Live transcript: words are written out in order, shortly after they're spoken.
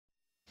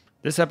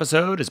This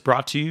episode is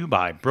brought to you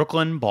by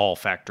Brooklyn Ball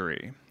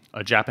Factory,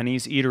 a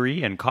Japanese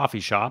eatery and coffee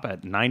shop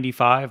at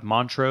 95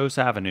 Montrose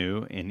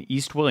Avenue in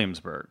East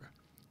Williamsburg.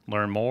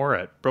 Learn more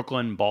at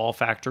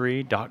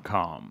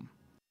brooklynballfactory.com.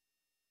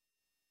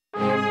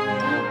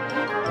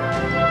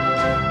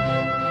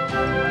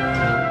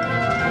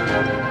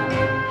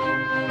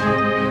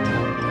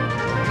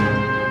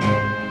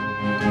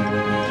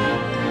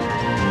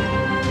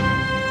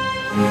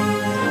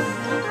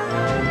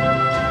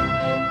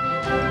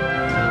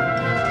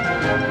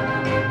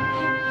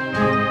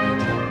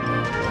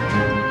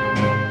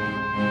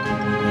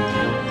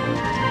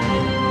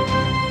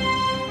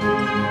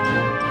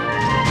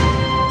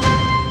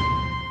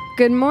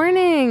 Good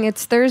morning.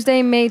 It's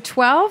Thursday, May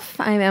 12th.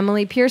 I'm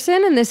Emily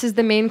Pearson, and this is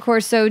the Main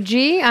Course OG.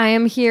 I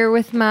am here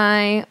with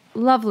my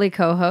lovely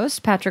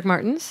co-host, Patrick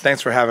Martins.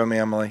 Thanks for having me,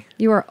 Emily.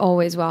 You are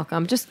always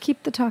welcome. Just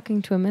keep the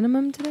talking to a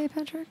minimum today,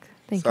 Patrick.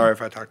 Thank you. Sorry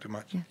if I talk too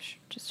much. Yeah,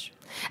 sure.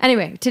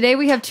 Anyway, today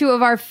we have two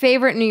of our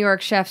favorite New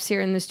York chefs here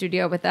in the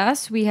studio with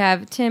us. We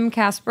have Tim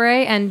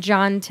Caspere and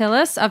John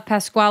Tillis of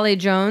Pasquale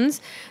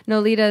Jones,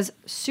 Nolita's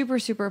super,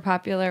 super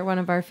popular, one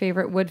of our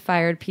favorite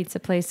wood-fired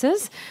pizza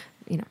places.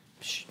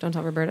 Shh, don't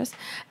tell Roberta's.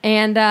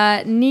 And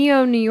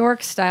Neo New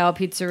York style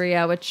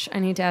pizzeria, which I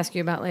need to ask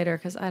you about later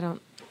because I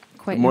don't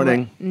quite know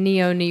what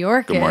Neo New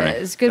York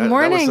is. Good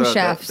morning,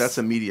 chefs. That's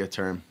a media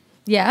term.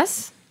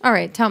 Yes? All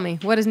right, tell me.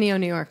 What is Neo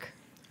New York?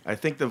 I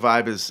think the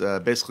vibe is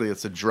basically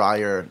it's a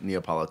drier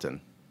Neapolitan,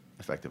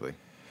 effectively.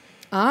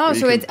 Oh,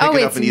 so it's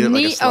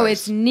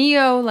it's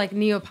Neo like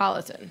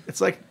Neapolitan. It's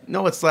like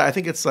I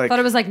think it's like. I thought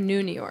it was like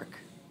New New York.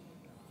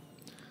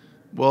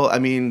 Well, I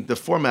mean, the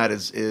format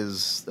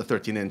is a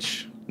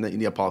 13-inch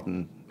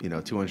Neapolitan,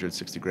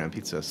 260-gram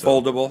pizza. So.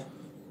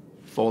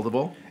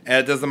 Foldable.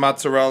 And does the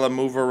mozzarella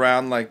move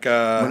around like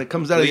when it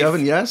comes out of the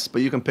oven? Yes,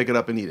 but you can pick it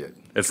up and eat it.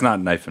 It's not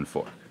knife and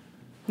fork.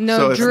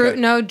 No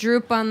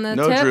droop on the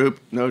tip?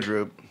 No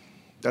droop.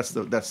 That's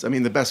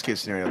the best case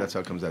scenario. That's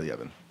how it comes out of the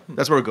oven.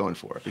 That's what we're going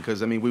for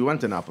because we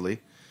went to Napoli,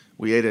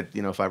 we ate at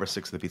 5 or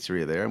 6 at the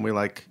pizzeria there, and we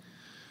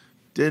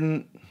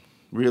didn't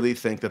really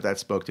think that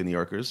spoke to New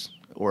Yorkers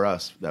or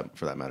us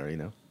for that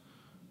matter.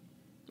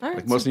 All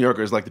right, most New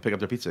Yorkers like to pick up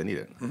their pizza and eat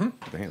it.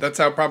 Mm-hmm. That's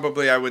how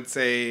probably I would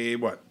say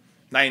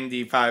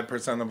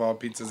 95% of all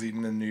pizzas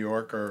eaten in New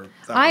York are.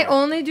 I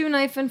only do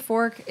knife and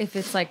fork if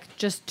it's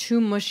just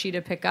too mushy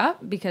to pick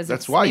up because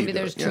maybe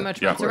there's too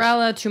much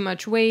mozzarella, too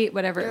much weight,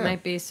 whatever it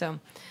might be. So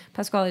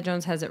Pasquale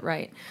Jones has it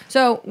right.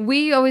 So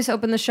we always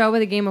open the show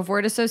with a game of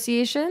word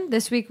association.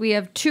 This week we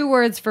have 2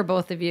 words for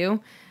both of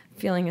you.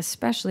 Feeling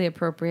especially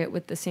appropriate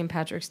with the St.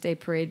 Patrick's Day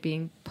parade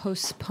being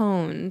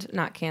postponed,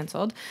 not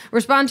canceled.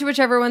 Respond to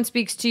whichever one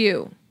speaks to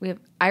you. We have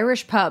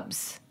Irish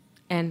pubs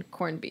and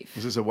corned beef.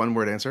 Is this a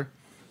one-word answer?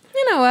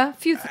 A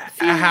few.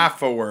 A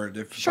half a word,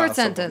 if short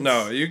possible. Sentence.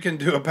 No, you can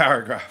do a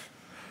paragraph.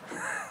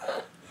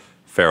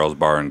 Farrell's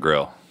Bar and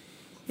Grill.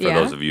 For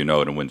those of you who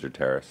know it, in Windsor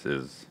Terrace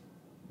is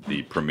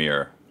the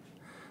premier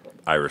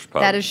Irish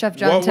pub. That is Chef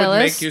John Tillis. What would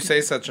make you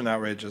say such an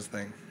outrageous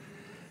thing?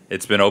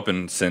 It's been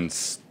open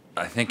since,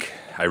 I think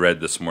I read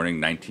this morning,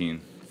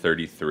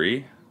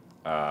 1933.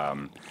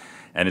 And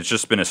it's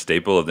just been a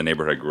staple of the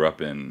neighborhood I grew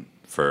up in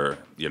for,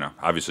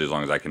 obviously as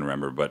long as I can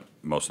remember, but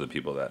most of the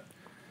people that,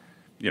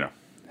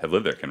 have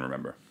lived there can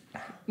remember.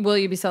 Will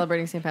you be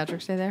celebrating St.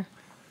 Patrick's Day there?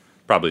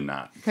 Probably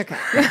not. Okay.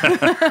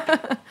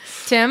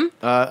 Tim?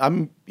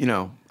 I'm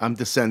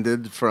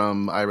descended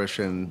from Irish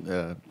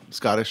and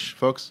Scottish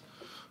folks.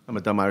 I'm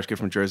a dumb Irish kid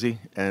from Jersey,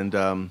 and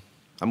I'm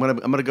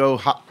gonna go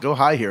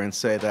high here and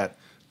say that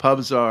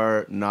pubs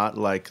are not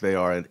like they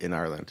are in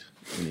Ireland,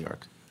 in New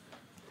York.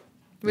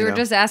 We were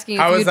just asking.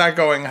 How is that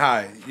going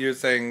high? You're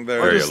saying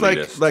they're just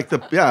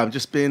I'm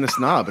just being a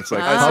snob. It's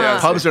like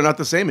pubs are not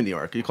the same in New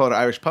York. You call it an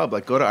Irish pub.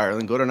 Go to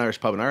Ireland, go to an Irish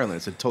pub in Ireland.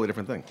 It's a totally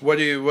different thing.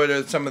 What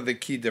are some of the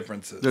key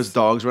differences? There's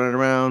dogs running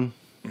around.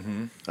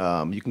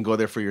 Mm-hmm. You can go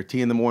there for your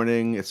tea in the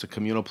morning. It's a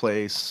communal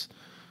place.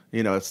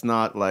 It's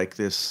not like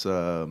this.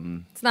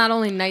 It's not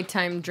only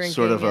nighttime drinking.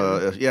 Sort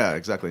of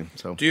exactly.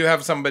 So, do you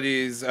have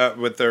somebody's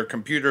with their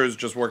computers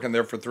just working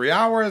there for 3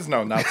 hours?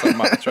 No, not so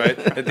much, right?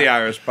 At the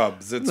Irish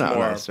pubs, it's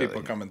more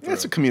people coming through.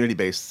 It's a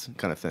community-based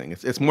kind of thing.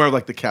 It's more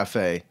like the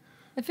cafe.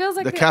 It feels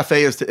like the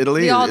cafe is to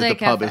Italy, the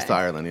pub is to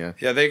Ireland. Yeah.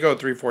 Yeah, they go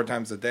 3-4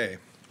 times a day.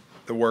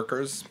 The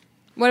workers.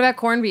 What about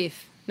corned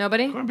beef?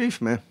 Nobody? Corned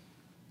beef, man.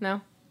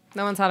 No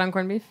one's hot on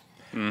corned beef.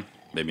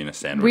 Maybe in a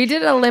sandwich. We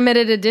did a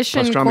limited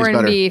edition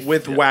corned beef.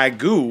 With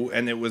Wagyu,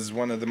 and it was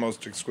one of the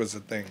most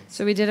exquisite things.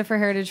 So we did it for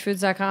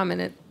heritagefoods.com, and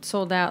it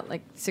sold out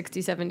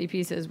 60, 70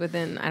 pieces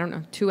within,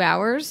 2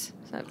 hours.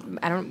 So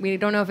we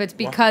don't know if it's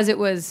because it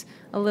was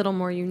a little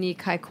more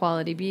unique,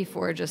 high-quality beef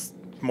or just...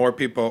 More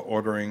people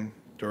ordering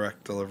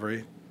direct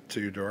delivery to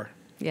your door.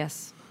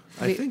 Yes.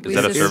 Is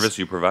that a service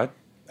you provide?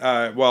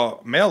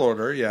 Mail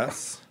order,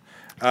 yes.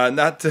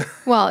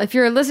 Well, if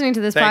you're listening to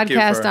this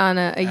podcast on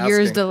a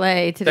year's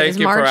delay, today is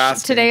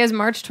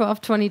March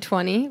 12th,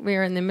 2020. We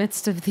are in the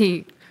midst of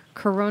the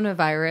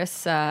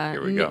coronavirus.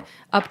 Here we go.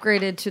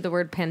 Upgraded to the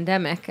word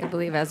pandemic, I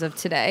believe, as of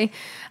today.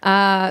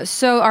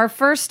 So our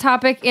first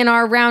topic in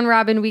our round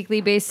robin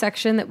weekly base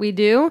section that we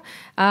do,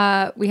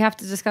 we have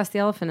to discuss the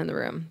elephant in the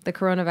room, the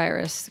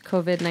coronavirus,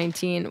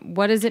 COVID-19.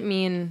 What does it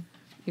mean,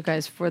 you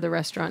guys, for the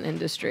restaurant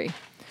industry,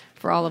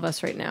 for all of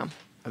us right now?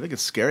 I think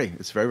it's scary.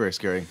 It's very, very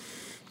scary.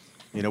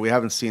 We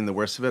haven't seen the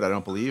worst of it, I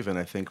don't believe, and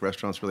I think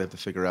restaurants really have to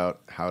figure out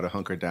how to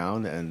hunker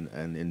down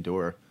and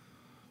endure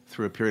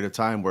through a period of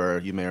time where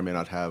you may or may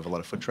not have a lot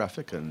of foot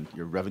traffic and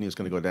your revenue is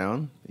going to go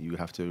down. You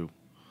have to,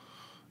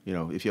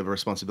 if you have a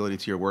responsibility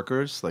to your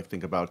workers, like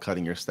think about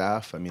cutting your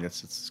staff. I mean,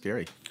 it's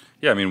scary.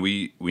 Yeah, I mean,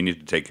 we need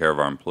to take care of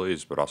our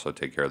employees, but also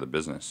take care of the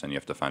business, and you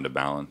have to find a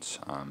balance.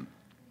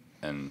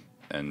 And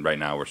right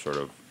now we're sort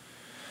of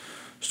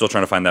still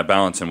trying to find that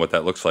balance and what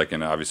that looks like,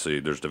 and obviously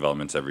there's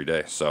developments every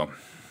day. So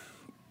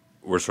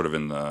we're sort of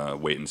in the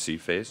wait and see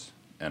phase,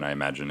 and I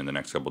imagine in the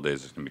next couple of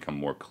days it's going to become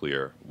more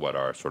clear what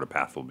our sort of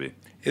path will be.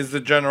 Is the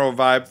general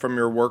vibe from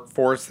your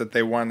workforce that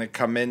they want to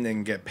come in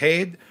and get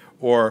paid,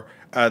 or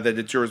that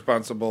it's your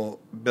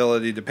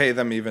responsibility to pay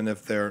them even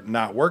if they're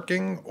not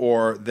working,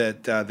 or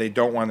that they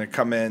don't want to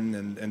come in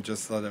and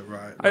just let it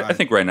ride? I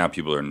think right now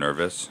people are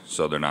nervous,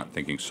 so they're not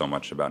thinking so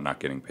much about not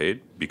getting paid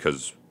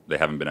because they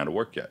haven't been out of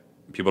work yet.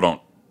 People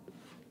don't.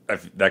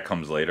 That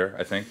comes later,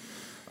 I think.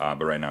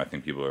 But right now I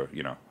think people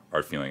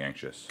are feeling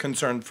anxious.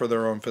 Concerned for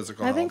their own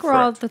physical health. I think we're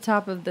all at the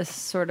top of this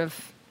sort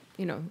of,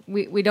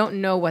 we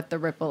don't know what the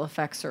ripple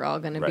effects are all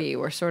going to be.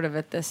 We're sort of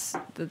at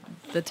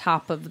the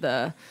top of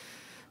the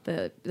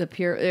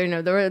pure,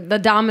 the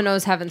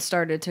dominoes haven't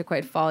started to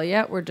quite fall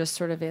yet. We're just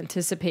sort of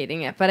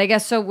anticipating it. But I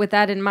guess so with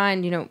that in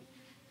mind,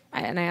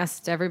 and I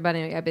asked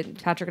everybody,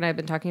 Patrick and I have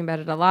been talking about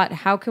it a lot.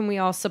 How can we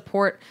all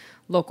support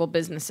local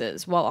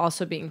businesses while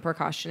also being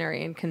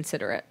precautionary and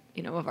considerate,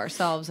 of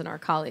ourselves and our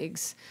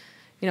colleagues?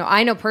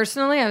 I know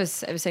personally, I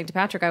was saying to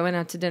Patrick, I went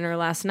out to dinner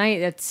last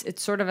night.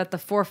 It's sort of at the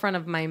forefront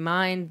of my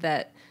mind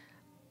that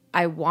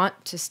I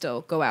want to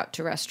still go out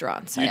to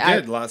restaurants. You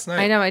did last night.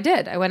 I know I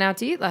did. I went out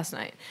to eat last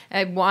night.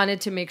 I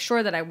wanted to make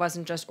sure that I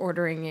wasn't just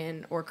ordering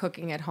in or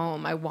cooking at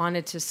home. I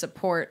wanted to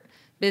support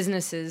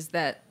businesses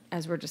that,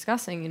 as we're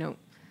discussing,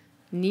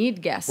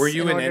 need guests. Were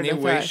you in any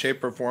way,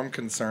 shape, or form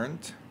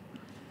concerned?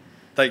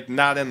 Like,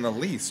 not in the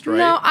least, right?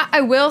 No,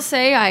 I will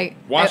say I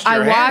washed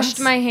hands?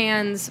 my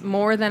hands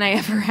more than I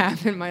ever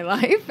have in my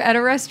life at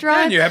a restaurant.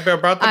 Yeah, and you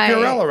have brought the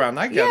Purell around.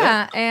 I get it.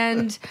 Yeah,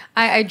 and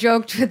I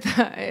joked with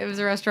it was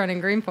a restaurant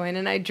in Greenpoint,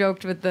 and I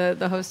joked with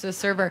the hostess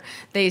server.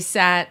 They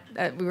sat,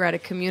 we were at a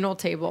communal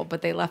table,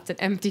 but they left an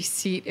empty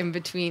seat in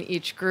between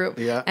each group.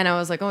 Yeah. And I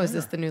was like, is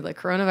this the new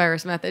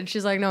coronavirus method?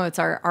 She's like, no, it's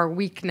our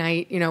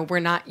weeknight. We're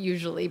not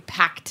usually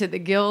packed to the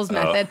gills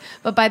method.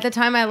 But by the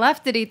time I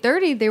left at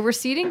 8:30, they were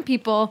seating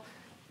people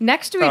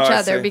next to each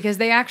other because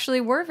they actually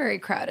were very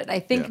crowded.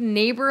 I think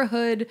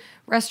neighborhood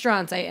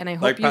restaurants, I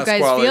hope like you guys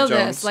Pasquale feel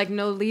Jones. this, like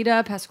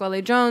Nolita,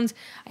 Pasquale Jones,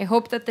 I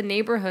hope that the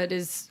neighborhood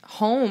is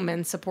home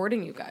and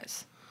supporting you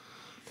guys.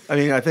 I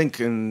mean, I think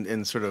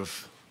in sort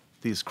of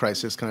these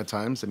crisis kind of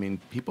times, I mean,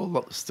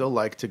 people still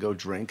like to go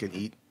drink and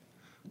eat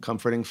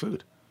comforting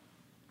food.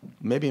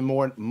 Maybe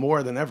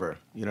more than ever,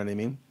 you know what I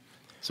mean?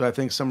 So I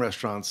think some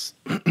restaurants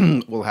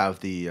will have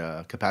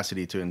the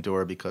capacity to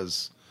endure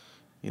because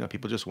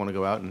people just want to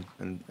go out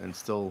and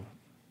still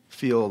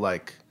feel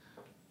like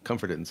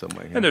comforted in some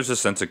way. And there's a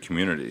sense of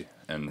community,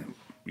 and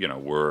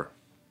we're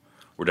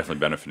definitely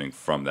benefiting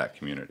from that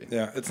community.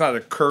 Yeah, it's not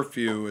a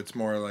curfew; it's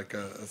more like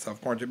a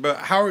self quarantine. But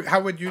how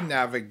would you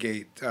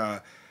navigate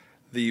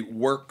the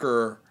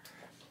worker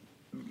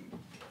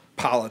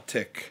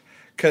politic?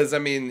 Because I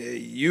mean,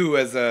 you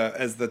as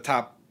the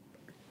top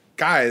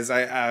guys,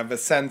 I have a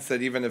sense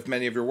that even if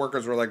many of your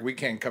workers were like, we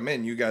can't come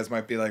in, you guys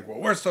might be like, well,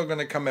 we're still going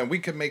to come in. We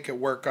could make it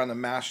work on a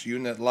mass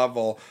unit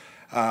level.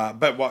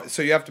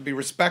 So you have to be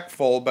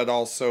respectful, but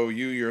also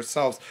you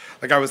yourselves.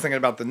 Like I was thinking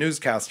about the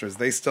newscasters.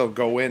 They still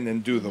go in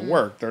and do the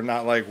work. They're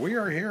not like, we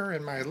are here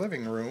in my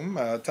living room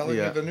telling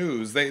you the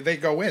news. They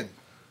go in.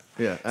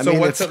 Yeah. I so mean,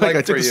 what's it like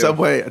I took for the you?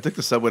 subway. I took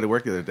the subway to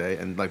work the other day,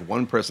 and like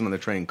one person on the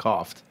train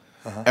coughed.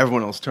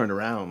 Everyone else turned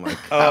around. Like,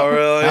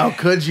 really? How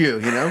could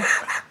you?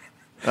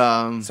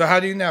 So how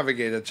do you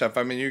navigate it, Chef?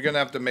 I mean, you're going to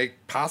have to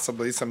make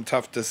possibly some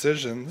tough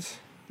decisions.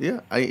 Yeah,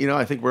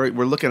 I think we're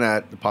looking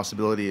at the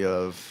possibility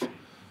of,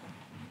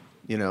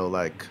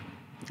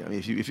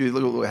 if you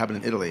look at what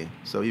happened in Italy,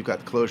 so you've got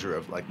the closure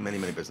of like many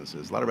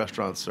businesses. A lot of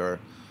restaurants are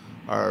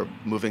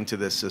moving to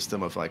this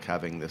system of like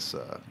having this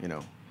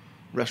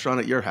restaurant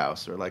at your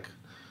house, or like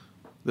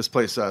this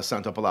place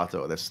Santo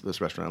Palato, this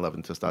restaurant I love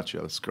in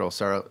Testaccio. This girl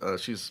Sarah,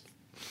 she's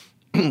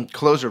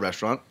closed her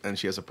restaurant and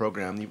she has a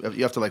program.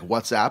 You have to like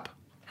WhatsApp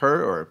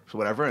her or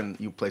whatever, and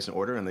you place an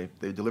order and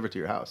they deliver to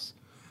your house.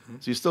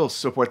 So you still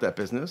support that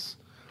business,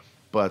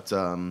 but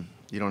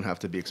You don't have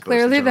to be exposed.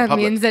 Clearly, to the that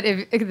means that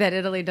that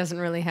Italy doesn't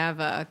really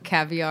have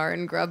caviar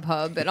and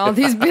Grubhub and all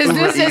these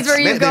businesses where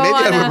you go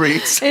on.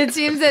 It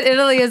seems that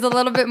Italy is a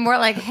little bit more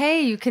like,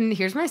 hey, you can.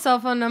 Here's my cell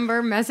phone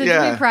number. Message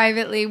me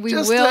privately. We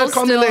just, will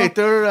call me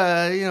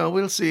later.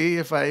 We'll see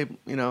if I.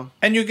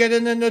 And you get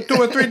in 2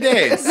 or 3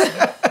 days.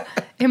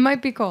 It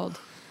might be cold.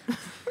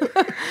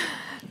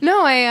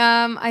 No,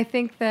 I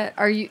think that.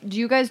 Do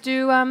you guys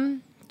do?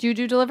 Do you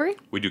do delivery?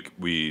 We do.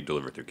 We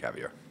deliver through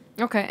Caviar.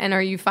 Okay, and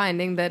are you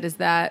finding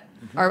that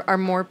are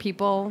more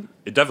people?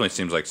 It definitely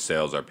seems like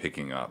sales are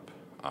picking up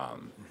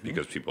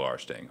because people are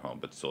staying home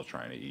but still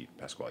trying to eat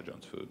Pasquale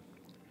Jones food.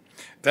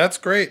 That's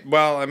great.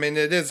 Well, I mean,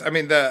 it is. I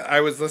mean, I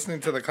was listening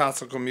to the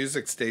classical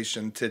music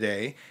station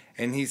today,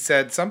 and he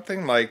said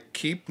something like,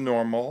 keep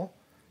normal,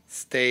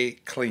 stay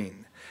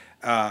clean,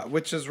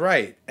 which is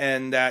right.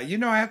 And, I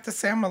have to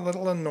say I'm a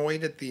little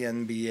annoyed at the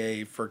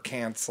NBA for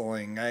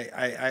canceling.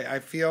 I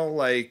feel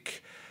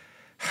like...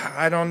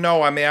 I don't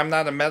know. I mean, I'm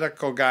not a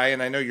medical guy,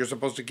 and I know you're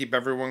supposed to keep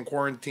everyone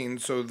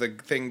quarantined so the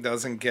thing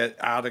doesn't get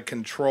out of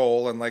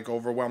control and,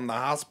 overwhelm the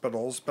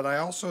hospitals. But I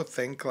also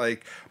think,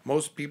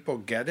 most people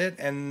get it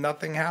and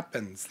nothing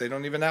happens. They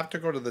don't even have to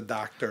go to the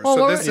doctor. Well,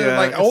 so this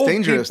is, old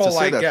dangerous people to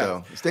say I that, get.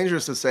 though. It's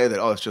dangerous to say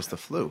that, it's just the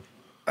flu.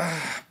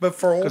 But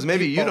for old because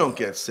maybe people, you don't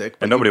get sick,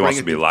 but and nobody wants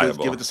to bring be it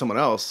liable. Give it to someone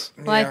else.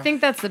 Well, I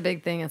think that's the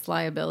big thing. It's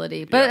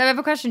liability. But I have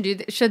a question.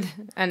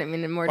 I don't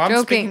mean more joking.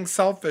 I'm speaking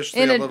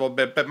selfishly a little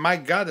bit, but my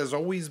gut has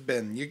always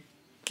been you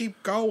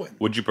keep going.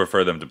 Would you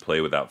prefer them to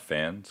play without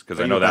fans? Because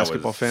I know that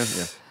basketball fan.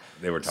 Yeah.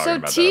 They were talking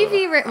about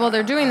TV. that. Well,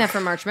 they're doing that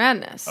for March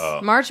Madness.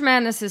 March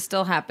Madness is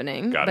still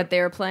happening, but they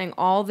are playing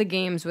all the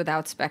games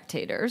without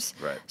spectators.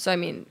 Right. So I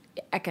mean,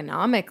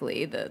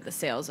 economically, the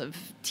sales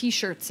of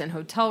T-shirts and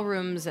hotel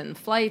rooms and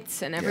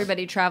flights and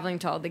everybody traveling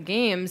to all the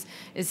games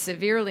is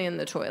severely in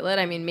the toilet.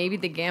 I mean, maybe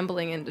the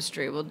gambling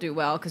industry will do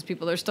well because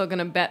people are still going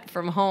to bet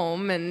from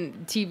home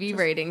and TV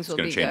ratings will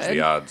be good. It's going to change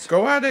the odds.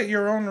 Go out at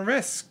your own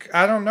risk.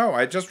 I don't know.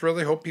 I just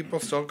really hope people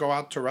still go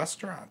out to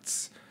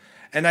restaurants.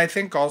 And I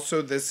think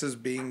also this is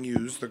being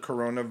used, the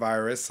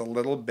coronavirus, a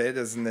little bit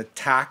as an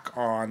attack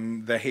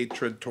on the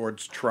hatred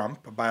towards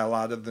Trump by a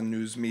lot of the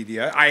news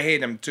media. I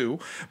hate him too.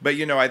 But,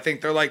 I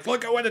think they're like,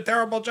 look at what a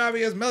terrible job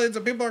he has. Millions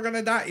of people are going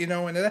to die,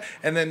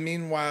 And then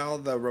meanwhile,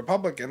 the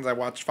Republicans, I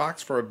watched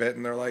Fox for a bit,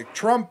 and they're like,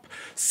 Trump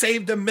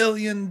saved 1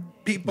 million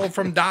people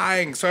from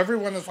dying. So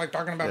everyone is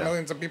talking about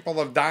millions of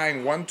people of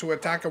dying, one to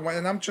attack and one.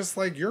 And I'm just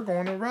like, you're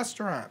going to a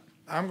restaurant.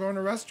 I'm going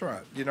to a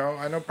restaurant.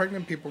 I know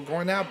pregnant people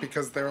going out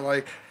because they're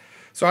like...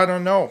 So I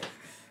don't know.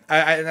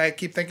 I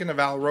keep thinking of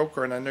Al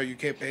Roker, and I know you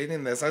keep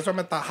hating this. I saw him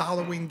at the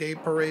Halloween Day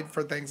Parade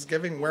for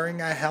Thanksgiving wearing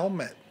a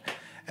helmet.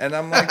 And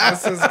I'm like,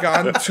 this has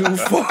gone too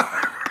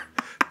far.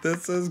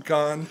 This has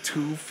gone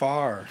too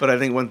far. But I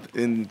think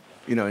in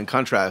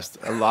contrast,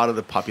 a lot of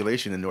the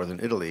population in northern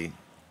Italy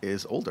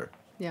is older.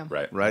 Yeah.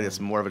 Right? It's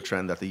more of a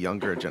trend that the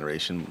younger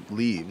generation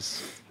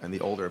leaves, and the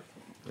older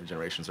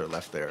generations are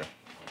left there.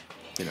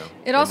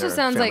 It also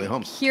sounds like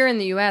homes. Here in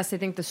the U.S., I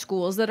think the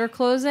schools that are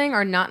closing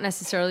are not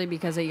necessarily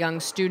because a young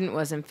student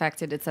was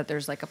infected. It's that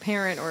there's a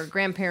parent or a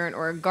grandparent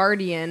or a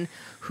guardian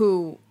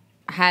who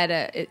had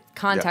a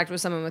contact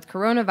with someone with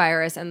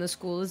coronavirus, and the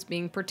school is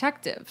being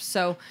protective.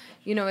 So,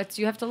 you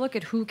have to look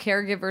at who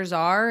caregivers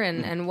are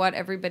and what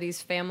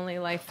everybody's family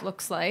life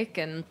looks like.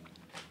 And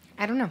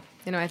I don't know.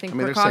 I think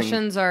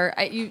precautions are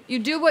you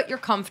do what you're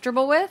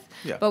comfortable with,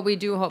 but we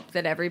do hope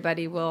that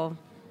everybody will.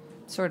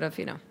 Sort of,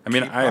 I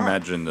mean, I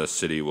imagine the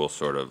city will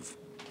sort of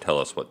tell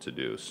us what to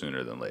do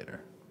sooner than later.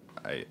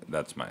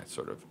 That's my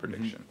sort of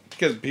prediction.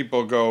 Because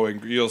people go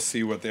and you'll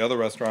see what the other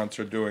restaurants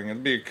are doing.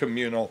 It'll be a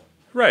communal.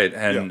 Right,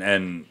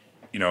 and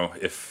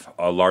if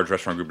a large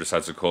restaurant group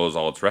decides to close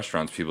all its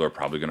restaurants, people are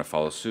probably going to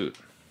follow suit.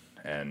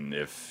 And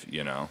if,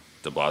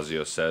 de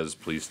Blasio says,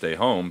 please stay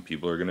home,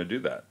 people are going to do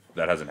that.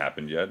 That hasn't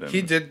happened yet.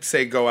 He did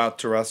say go out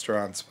to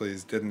restaurants,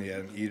 please, didn't he?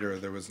 At Eater,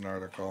 there was an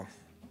article.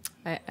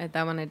 That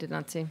one I did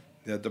not see.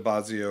 Yeah, de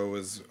Blasio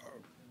was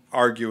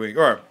arguing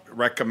or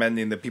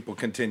recommending that people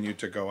continue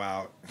to go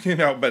out,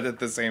 but at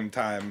the same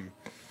time.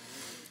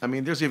 I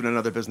mean, there's even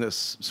another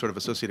business sort of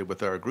associated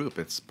with our group.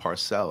 It's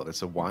Parcel.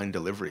 It's a wine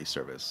delivery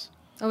service.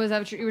 Oh, is that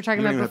what you were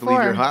talking about before? You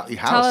don't even have to leave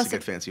your house to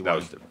get fancy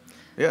wine.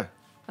 Yeah.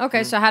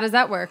 Okay, so how does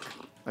that work?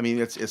 I mean,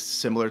 it's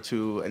similar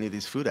to any of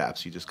these food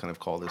apps. You just kind of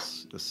call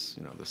this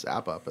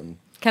app up and.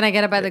 Can I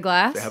get it by the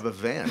glass? They have a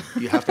van.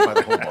 You have to buy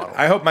the whole bottle.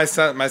 I hope my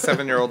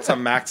 7-year-old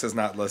son Max is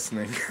not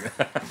listening.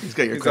 He's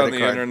got your He's credit on the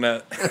card.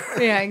 internet.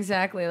 Yeah,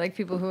 exactly. Like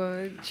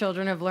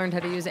children have learned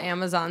how to use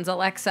Amazon's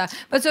Alexa.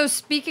 But so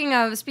speaking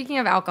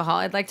of alcohol,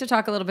 I'd like to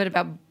talk a little bit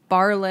about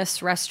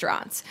barless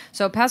restaurants.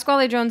 So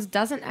Pasquale Jones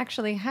doesn't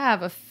actually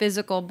have a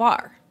physical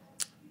bar.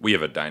 We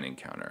have a dining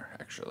counter,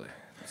 actually.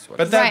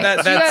 But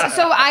that's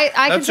so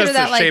I consider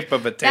that the shape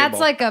of a table. That's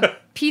like a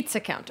pizza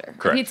counter,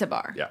 a pizza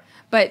bar. Yeah.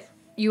 But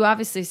you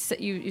obviously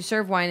you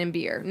serve wine and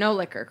beer, no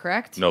liquor,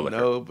 correct? No liquor.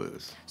 No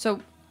booze.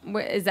 So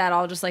Is that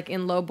all just like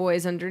in low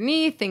boys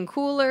underneath, in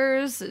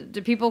coolers?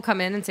 Do people come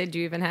in and say, do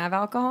you even have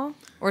alcohol?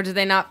 Or do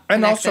they not?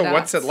 And also,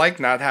 what's it like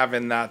not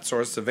having that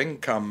source of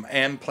income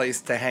and place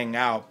to hang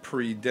out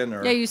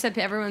pre-dinner? Yeah, you said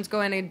everyone's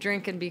going to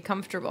drink and be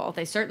comfortable.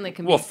 They certainly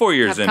can. Well, 4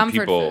 years in,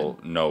 people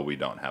know we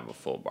don't have a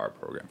full bar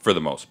program for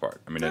the most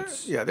part. I mean,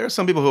 it's there are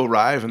some people who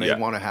arrive and they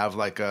want to have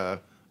like a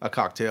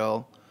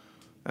cocktail,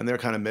 and they're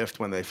kind of miffed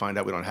when they find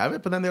out we don't have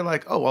it. But then they're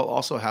like, oh, I'll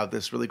also have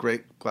this really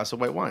great glass of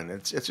white wine.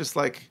 It's just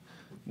like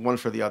one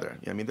for the other.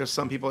 I mean, there's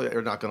some people that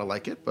are not going to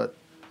like it, but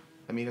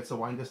I mean, it's a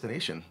wine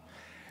destination.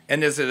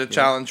 And is it a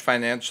challenge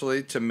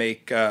financially to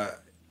make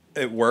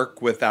it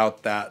work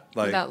without that,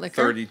 like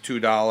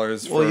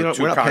 $32 for two we're not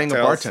cocktails? paying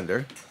a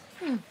bartender.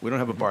 We don't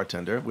have a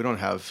bartender. We don't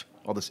have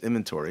all this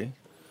inventory.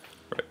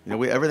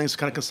 Right. Everything's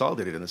kind of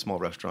consolidated in a small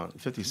restaurant.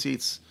 50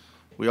 seats.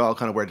 We all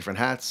kind of wear different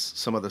hats.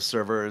 Some of the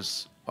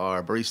servers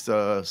are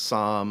barista,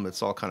 som.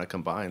 It's all kind of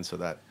combined so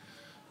that,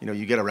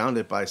 you get around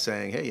it by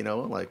saying, hey,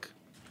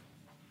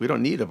 we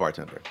don't need a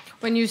bartender.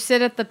 When you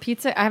sit at the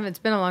pizza, it's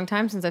been a long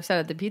time since I've sat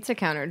at the pizza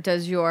counter.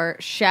 Does your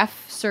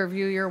chef serve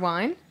you your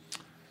wine?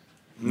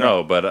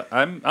 No, but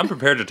I'm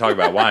prepared to talk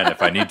about wine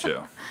if I need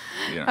to.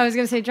 I was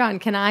going to say, John,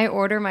 can I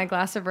order my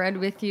glass of red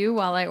with you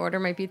while I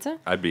order my pizza?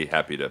 I'd be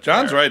happy to.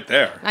 John's right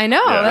there. I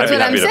know. That's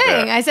what I'm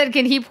saying. I said,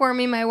 can he pour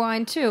me my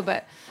wine too?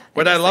 But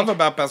what I love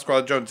about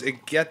Pasquale Jones,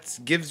 it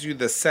gives you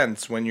the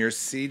sense when you're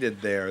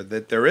seated there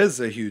that there is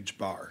a huge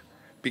bar.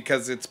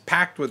 Because it's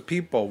packed with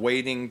people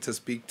waiting to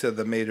speak to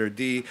the maitre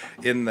d'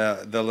 in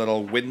the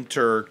little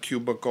winter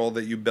cubicle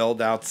that you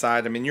build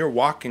outside. I mean, you're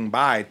walking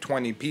by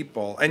 20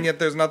 people, and yet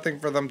there's nothing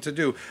for them to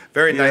do.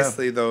 Very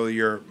nicely, though,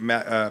 your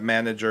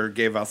manager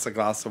gave us a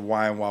glass of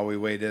wine while we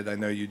waited. I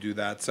know you do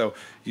that. So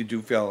you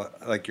do feel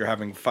like you're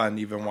having fun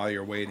even while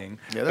you're waiting.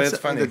 Yeah, that's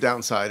funny. The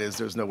downside is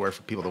there's nowhere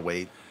for people to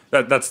wait.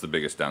 That's the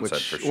biggest downside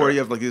for sure. Or you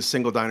have like these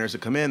single diners that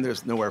come in.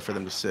 There's nowhere for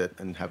them to sit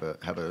and have a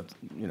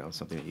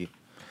something to eat.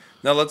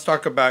 Now let's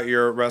talk about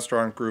your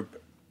restaurant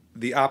group,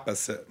 the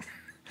opposite,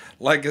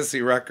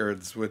 Legacy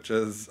Records, which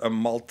is a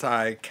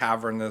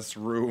multi-cavernous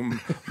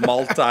room,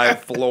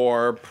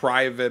 multi-floor,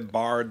 private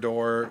bar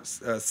door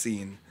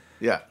scene.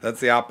 Yeah. That's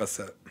the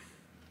opposite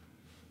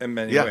in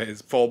many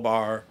ways. Full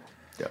bar.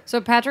 Yeah.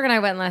 So Patrick and I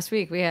went last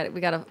week. We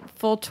got a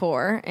full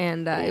tour,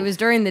 and it was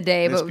during the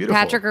day. But beautiful.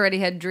 Patrick already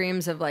had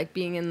dreams of like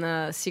being in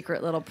the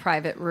secret little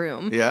private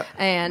room. Yeah,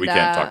 and we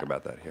can't talk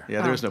about that here.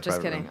 Yeah, there's no just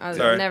private kidding. room. I was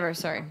Sorry. never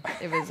sorry.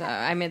 It was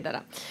I made that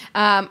up.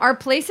 Are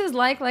places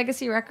like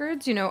Legacy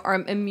Records, are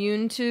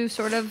immune to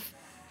sort of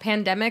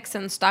pandemics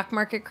and stock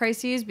market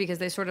crises because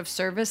they sort of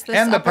service this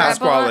and the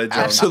Pasquale Jones?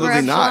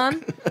 Absolutely not.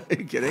 Are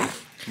you kidding?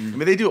 I mean,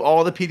 they do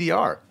all the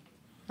PDR.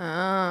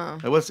 Oh.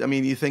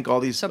 You think all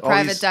these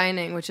private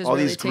dining, which is all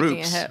really these taking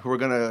groups a hit. who are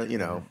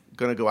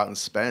gonna go out and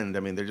spend.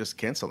 I mean, they're just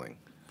canceling.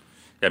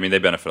 Yeah, I mean, they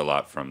benefit a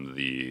lot from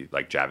the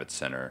Javits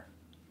Center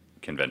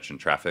convention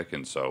traffic,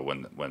 and so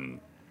when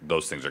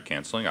those things are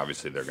canceling,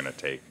 obviously they're going to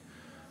take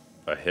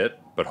a hit.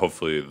 But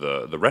hopefully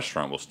the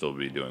restaurant will still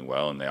be doing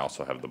well, and they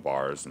also have the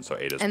bars, and so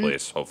Ada's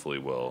Place hopefully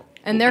will.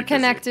 And they're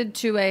connected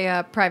to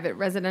a private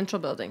residential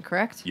building,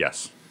 correct?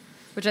 Yes.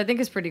 Which I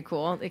think is pretty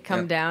cool. They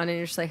come down and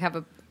you just like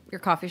have your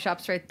coffee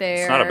shop's right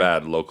there. It's not a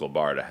bad local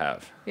bar to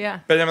have.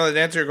 Yeah. But Emily, to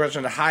answer your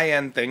question,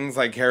 high-end things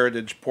like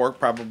Heritage Pork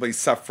probably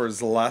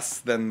suffers less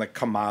than the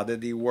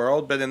commodity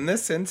world. But in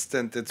this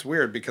instant, it's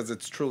weird because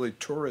it's truly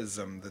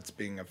tourism that's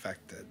being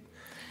affected.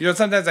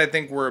 Sometimes I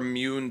think we're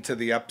immune to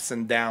the ups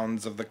and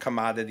downs of the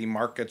commodity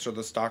markets or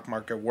the stock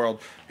market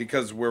world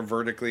because we're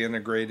vertically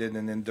integrated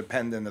and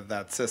independent of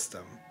that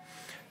system.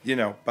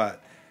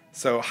 But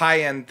so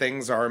high-end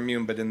things are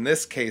immune. But in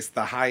this case,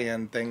 the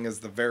high-end thing is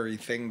the very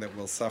thing that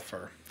will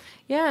suffer.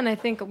 Yeah, and I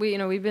think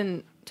we've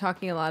been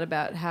talking a lot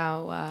about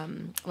how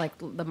like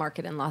the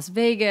market in Las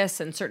Vegas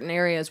and certain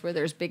areas where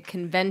there's big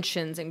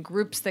conventions and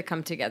groups that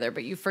come together,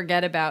 but you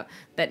forget about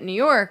that New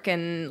York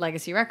and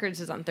Legacy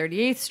Records is on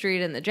 38th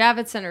Street and the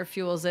Javits Center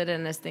fuels it,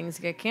 and as things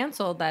get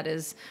canceled, that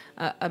is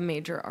a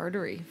major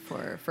artery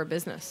for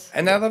business.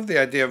 And I love the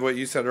idea of what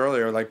you said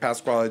earlier, like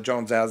Pasquale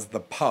Jones as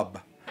the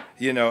pub.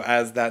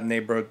 As that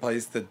neighborhood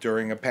place that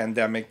during a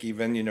pandemic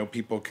even,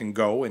 people can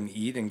go and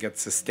eat and get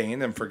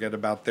sustained and forget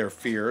about their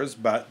fears.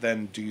 But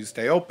then do you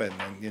stay open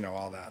and,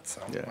 all that.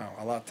 So, wow,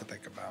 a lot to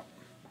think about.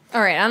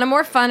 All right. On a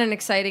more fun and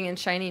exciting and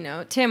shiny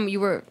note, Tim, you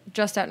were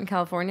just out in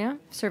California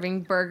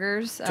serving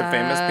burgers. To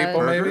famous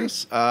people,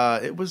 burgers?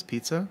 It was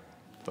pizza.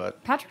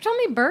 But Patrick told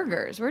me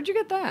burgers. Where'd you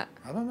get that?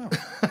 I don't know.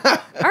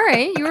 All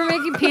right. You were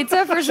making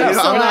pizza for some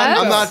celebs?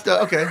 I'm not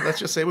okay, let's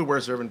just say we were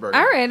serving burgers.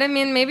 All right. I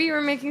mean, maybe you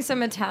were making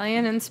some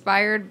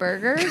Italian-inspired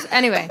burgers.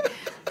 Anyway,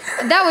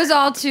 that was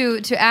all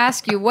to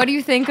ask you, what do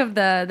you think of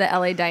the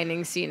LA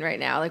dining scene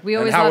right now? Like we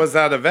always. And how was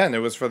that event? It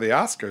was for the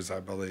Oscars, I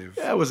believe.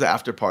 Yeah, it was an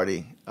after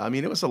party. I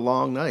mean, it was a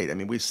long night. I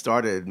mean, we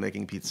started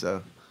making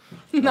pizza.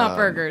 Not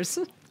burgers.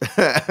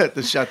 At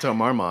the Chateau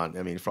Marmont,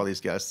 for all these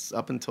guests,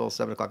 up until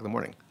 7 o'clock in the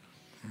morning.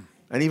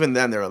 And even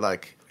then, they were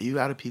like, "Are you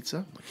out of pizza?"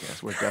 I'm like,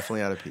 yes, we're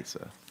definitely out of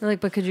pizza. They're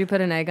like, but could you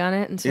put an egg on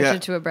it and switch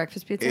it to a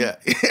breakfast pizza?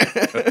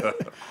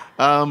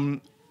 Yeah.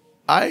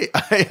 I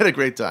had a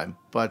great time,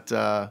 but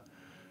the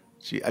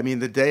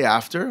day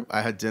after,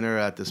 I had dinner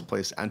at this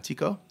place,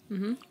 Antico,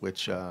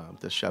 which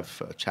the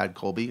chef Chad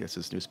Colby, it's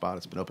his new spot.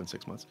 It's been open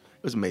 6 months.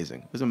 It was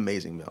amazing. It was an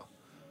amazing meal.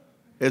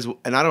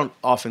 And I don't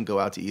often go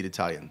out to eat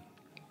Italian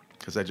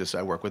because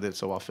I work with it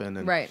so often.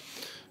 And, right.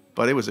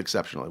 But it was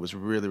exceptional. It was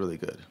really, really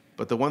good.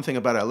 But the one thing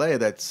about LA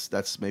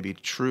that's maybe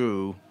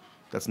true,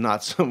 that's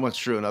not so much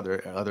true in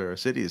other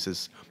cities,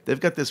 is they've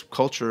got this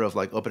culture of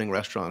like opening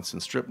restaurants in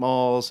strip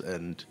malls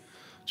and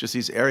just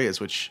these areas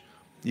which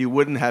you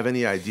wouldn't have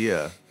any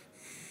idea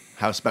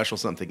how special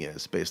something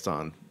is based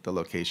on the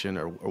location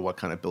or what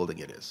kind of building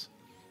it is.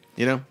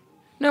 You know?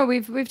 No,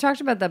 we've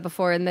talked about that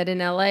before, and that in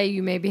LA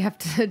you maybe have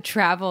to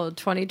travel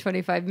 20,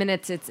 25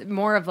 minutes. It's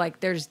more of like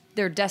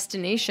they're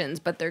destinations,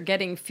 but they're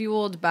getting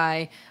fueled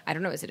by, I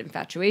don't know, is it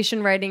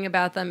infatuation writing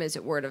about them? Is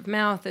it word of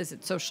mouth? Is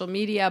it social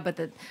media? But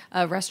that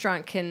a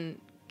restaurant can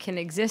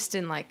exist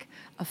in like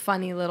a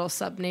funny little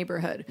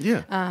sub-neighborhood.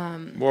 Yeah.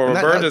 Well,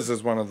 Roberta's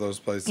is one of those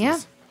places. Yeah.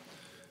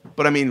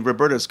 But I mean,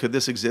 Roberta's, could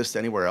this exist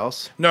anywhere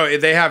else? No,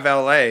 they have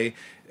LA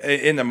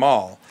in the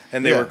mall,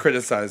 and they were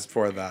criticized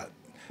for that.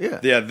 Yeah.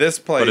 Yeah, this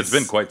place. But it's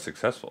been quite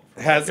successful.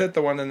 Has it,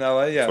 the one in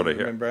LA? Yeah. That's what I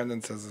hear. And Brandon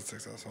says it's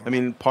successful. I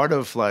mean, part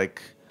of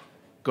like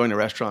going to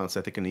restaurants,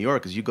 I think in New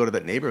York, is you go to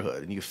that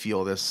neighborhood and you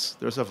feel there's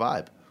a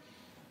vibe.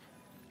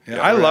 Yeah,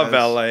 I love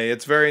LA.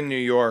 It's very New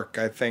York,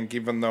 I think,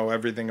 even though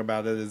everything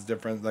about it is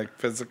different, like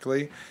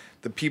physically.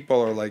 The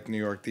people are like New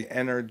York. The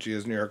energy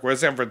is New York.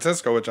 Whereas San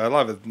Francisco, which I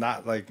love, is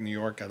not like New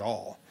York at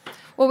all.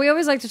 Well, we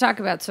always like to talk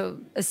about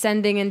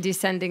ascending and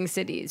descending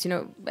cities. You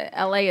know,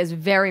 LA has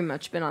very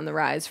much been on the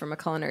rise from a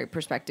culinary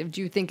perspective.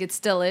 Do you think it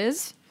still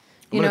is?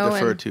 I'm going to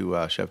defer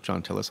to Chef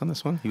John Tillis on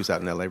this one. He was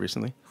out in LA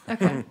recently.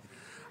 Okay.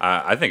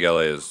 I think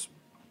LA is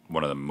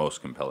one of the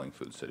most compelling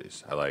food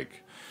cities. I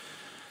like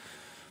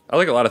a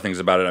lot of things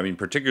about it. I mean,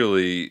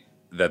 particularly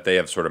that they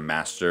have sort of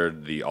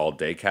mastered the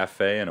all-day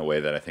cafe in a way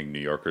that I think New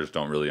Yorkers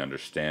don't really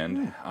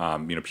understand.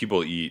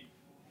 People eat.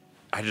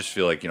 I just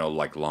feel like,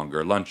 like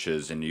longer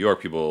lunches in New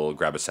York, people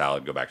grab a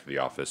salad, go back to the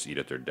office, eat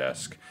at their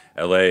desk.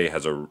 LA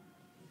has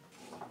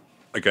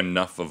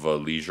enough of a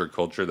leisure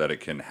culture that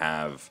it can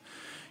have,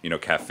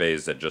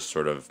 cafes that just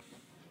sort of,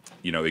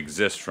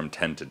 exist from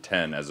 10 to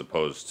 10 as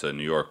opposed to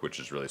New York, which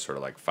is really sort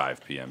of like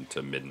 5 p.m.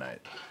 to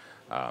midnight.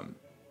 And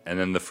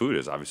then the food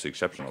is obviously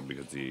exceptional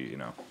because the,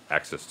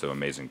 access to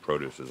amazing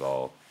produce is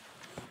all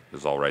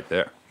right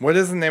there. What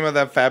is the name of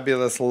that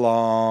fabulous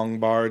long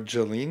bar?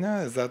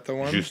 Jelena? Is that the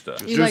one? Justa.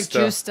 You like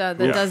Justa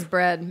that does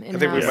bread in-house. I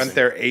think we went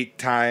there 8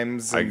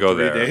 times in I go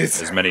 3 there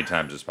days. as many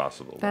times as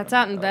possible. That's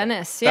out in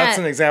Venice. Yeah. That's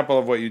an example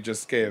of what you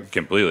just gave.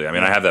 Completely. I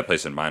mean, I have that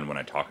place in mind when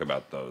I talk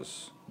about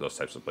those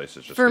types of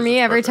places. Just for me,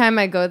 every perfect. time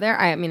I go there,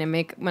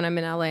 when I'm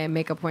in LA, I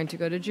make a point to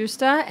go to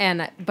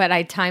Justa, but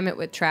I time it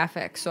with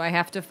traffic, so I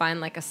have to find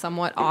like a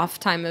somewhat off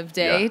time of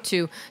day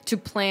to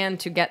plan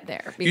to get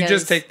there. You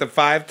just take the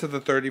 5 to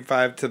the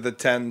 35 to the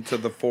 10 to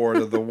the 4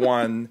 to the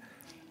 1,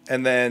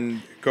 and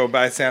then go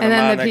by Santa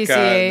Monica,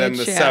 then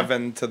the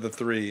 7 to the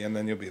 3, and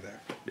then you'll be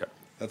there. Yeah.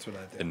 That's what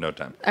I did. In no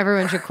time.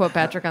 Everyone should quote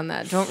Patrick on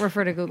that. Don't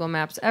refer to Google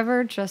Maps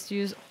ever. Just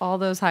use all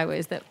those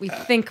highways that we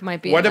think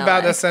might be. What in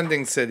about LA.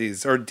 ascending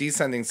cities or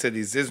descending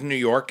cities? Is New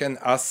York an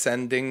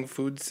ascending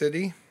food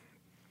city?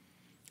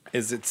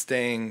 Is it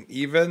staying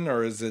even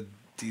or is it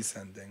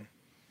descending?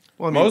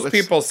 Well, I mean, most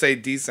people say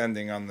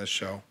descending on this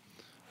show.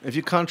 If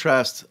you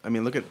contrast,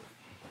 look at.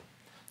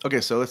 Okay,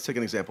 so let's take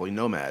an example.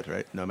 Nomad,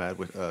 right? Nomad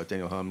with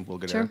Daniel Hum, Will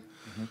Guerrero. Sure.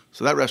 Mm-hmm.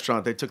 So that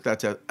restaurant, they took that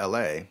to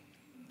L.A.,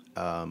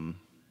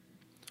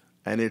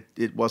 and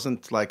it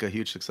wasn't like a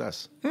huge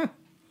success.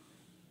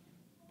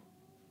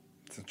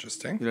 It's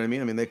interesting. You know what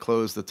I mean? They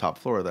closed the top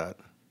floor of that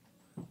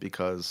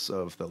because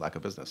of the lack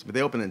of business.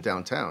 They opened in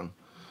downtown,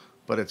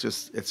 but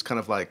it's kind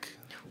of like...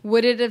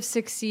 Would it have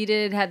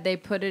succeeded had they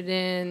put it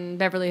in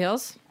Beverly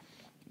Hills?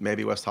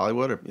 Maybe West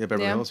Hollywood or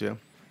Beverly Hills, yeah.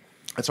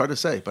 It's hard to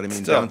say, but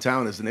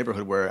downtown is the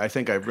neighborhood where I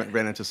think I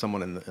ran into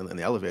someone in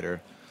the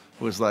elevator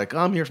who was like,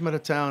 I'm here from out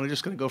of town. I'm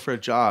just going to go for a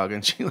jog.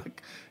 And she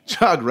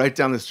jogged right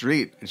down the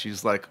street. And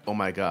she's like, oh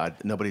my God,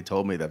 nobody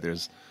told me that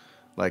there's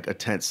like a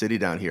tent city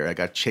down here. I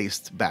got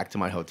chased back to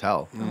my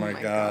hotel. Oh my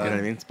God. You know what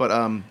I mean?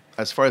 But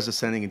as far as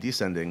ascending and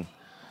descending,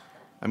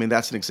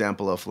 that's an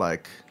example of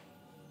like,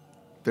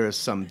 there's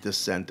some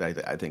descent,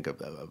 I think,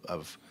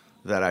 of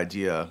that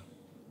idea.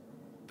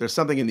 There's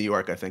something in New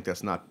York, I think,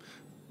 that's not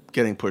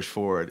getting pushed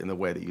forward in the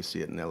way that you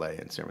see it in LA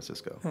and San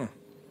Francisco.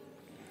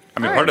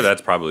 Part of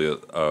that's probably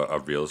a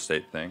real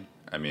estate thing.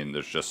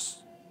 There's just,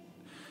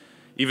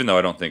 even though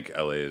I don't think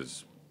LA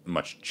is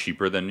much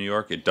cheaper than New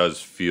York, it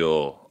does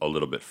feel a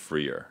little bit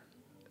freer.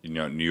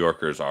 New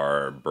Yorkers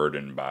are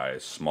burdened by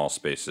small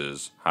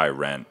spaces, high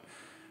rent.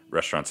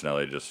 Restaurants in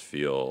LA just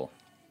feel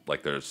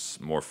like there's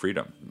more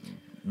freedom.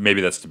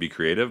 Maybe that's to be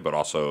creative, but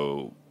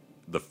also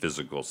the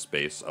physical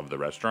space of the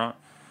restaurant.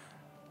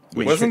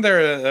 Wasn't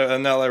there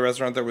an LA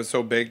restaurant that was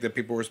so big that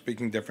people were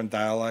speaking different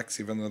dialects,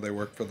 even though they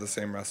worked for the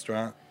same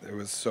restaurant? It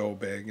was so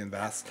big and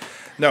vast.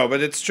 No,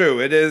 but it's true.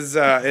 It is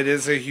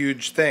a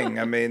huge thing.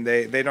 I mean,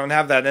 they don't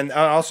have that. And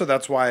also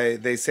that's why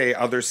they say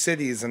other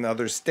cities and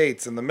other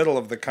states in the middle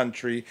of the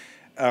country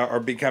are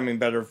becoming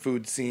better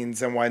food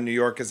scenes, and why New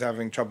York is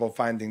having trouble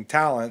finding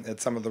talent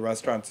at some of the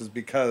restaurants is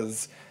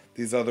because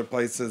these other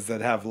places that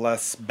have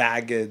less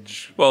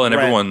baggage. Well, and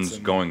everyone's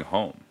going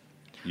home.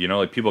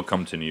 Like people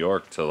come to New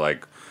York to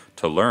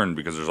learn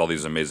because there's all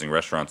these amazing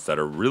restaurants that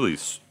are really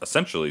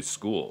essentially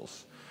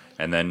schools,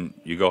 and then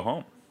you go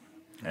home.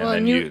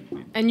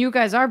 And you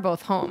guys are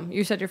both home.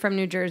 You said you're from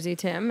New Jersey,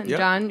 Tim, and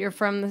John, you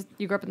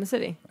grew up in the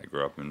city. I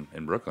grew up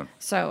in Brooklyn.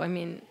 So, I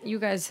mean, you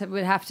guys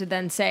would have to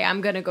then say, I'm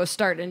going to go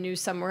start anew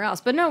somewhere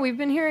else. But no, we've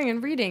been hearing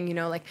and reading,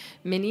 like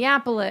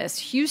Minneapolis,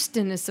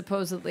 Houston is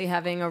supposedly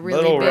having a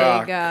really Little big,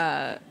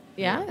 Rock.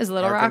 Is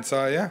Little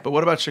Arkansas, Rock? yeah. But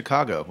what about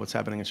Chicago? What's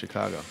happening in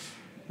Chicago?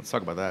 Let's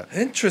talk about that.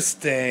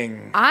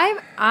 Interesting. I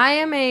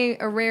am a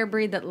rare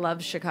breed that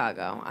loves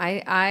Chicago.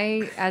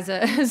 As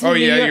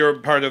You're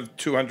part of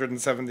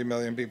 270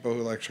 million people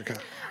who like Chicago.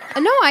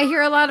 No, I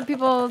hear a lot of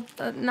people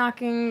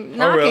knocking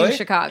really?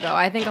 Chicago.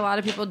 I think a lot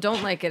of people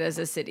don't like it as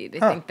a city. They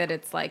think that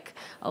it's like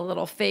a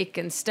little fake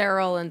and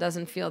sterile and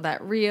doesn't feel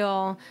that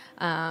real.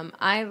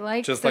 I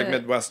like like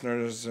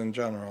Midwesterners in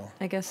general.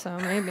 I guess so,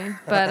 maybe.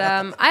 But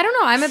I don't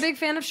know. I'm a big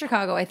fan of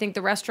Chicago. I think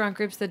the restaurant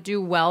groups that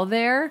do well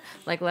there,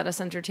 like Let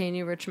Us Entertain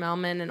You, Rich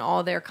Melman, and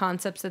all their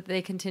concepts that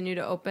they continue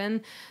to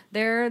open,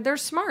 they're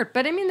smart.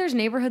 But I mean, there's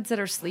neighborhoods that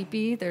are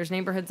sleepy. There's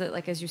neighborhoods that,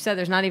 like as you said,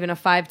 there's not even a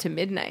 5 to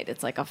midnight.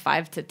 It's like a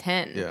 5 to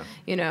 10. Yeah.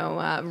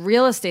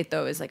 Real estate,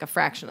 though, is like a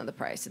fraction of the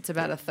price. It's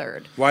about a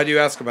third. Why do you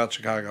ask about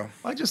Chicago?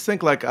 I just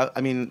think, I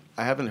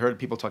haven't heard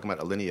people talking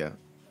about Alinea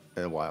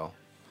in a while.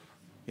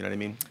 You know what I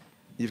mean?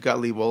 You've got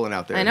Lee Wolin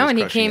out there. I know, and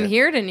he came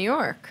here to New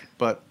York.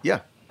 But,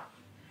 yeah.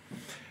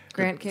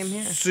 Grant came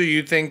here. So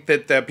you think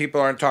that people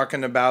aren't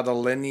talking about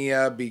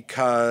Alinea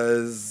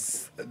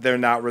because they're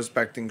not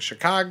respecting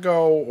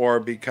Chicago, or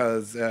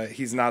because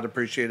he's not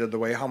appreciated the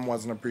way Hum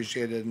wasn't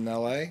appreciated in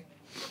L.A.?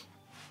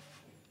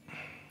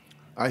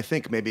 I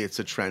think maybe it's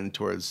a trend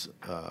towards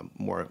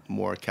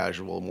more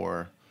casual,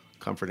 more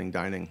comforting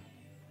dining.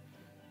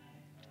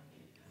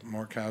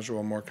 More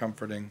casual, more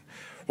comforting.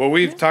 Well,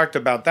 we've talked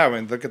about that.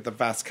 When look at the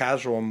fast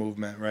casual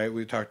movement, right?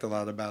 We've talked a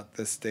lot about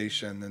this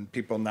station and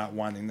people not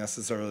wanting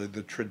necessarily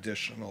the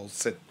traditional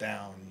sit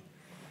down.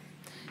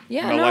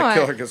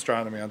 Molecular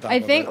gastronomy on top of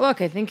it.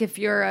 I think if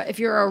you're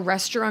a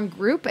restaurant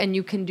group and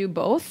you can do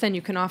both and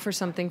you can offer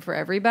something for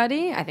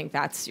everybody, I think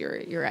that's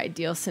your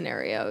ideal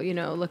scenario.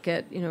 Look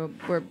at,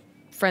 we're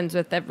friends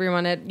with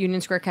everyone at Union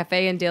Square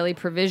Cafe and Daily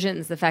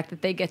Provisions, the fact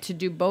that they get to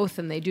do both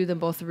and they do them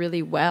both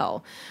really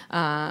well.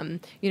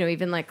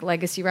 Even like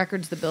Legacy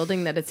Records, the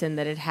building that it's in,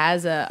 that it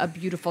has a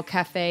beautiful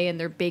cafe and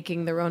they're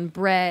baking their own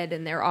bread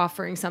and they're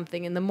offering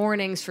something in the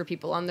mornings for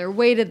people on their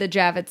way to the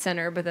Javits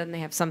Center, but then they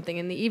have something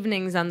in the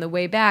evenings on the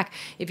way back.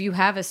 If you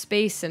have a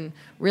space and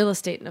real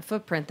estate and a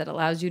footprint that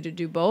allows you to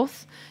do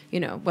both,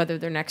 whether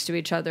they're next to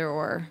each other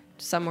or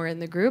somewhere in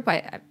the group,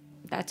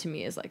 that to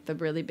me is like the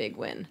really big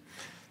win.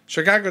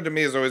 Chicago to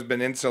me has always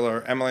been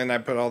insular. Emily and I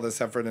put all this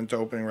effort into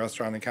opening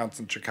restaurant accounts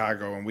in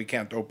Chicago, and we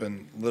can't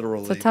open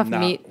literally. It's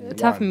a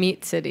tough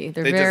meat city.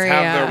 They just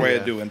have their way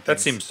of doing things. That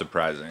seems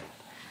surprising.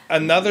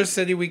 Another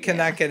city we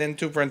cannot get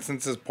into, for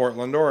instance, is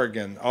Portland,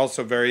 Oregon.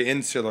 Also very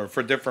insular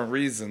for different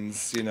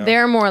reasons.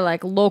 They're more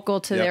like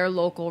local to their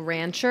local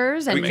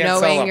ranchers and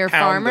knowing your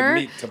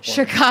farmer.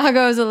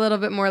 Chicago's a little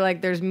bit more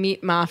like there's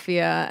meat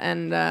mafia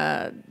and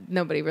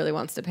nobody really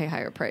wants to pay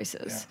higher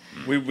prices.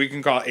 Yeah. We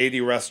can call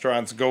 80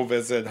 restaurants, go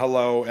visit,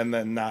 hello, and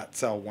then not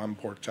sell one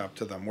pork chop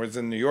to them. Whereas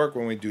in New York,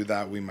 when we do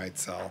that, we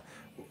might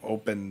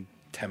open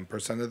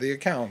 10% of the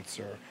accounts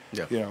or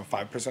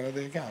 5% of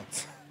the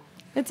accounts.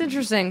 It's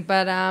interesting,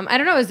 but I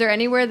don't know. Is there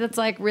anywhere that's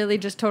like really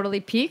just totally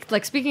peaked?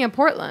 Like speaking of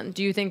Portland,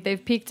 do you think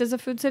they've peaked as a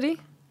food city?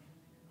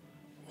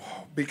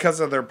 Because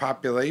of their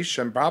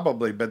population,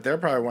 probably, but they're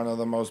probably one of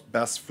the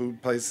best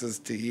food places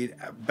to eat,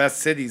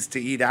 best cities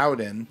to eat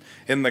out in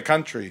the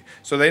country.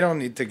 So they don't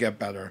need to get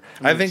better.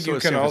 I think you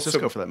can San also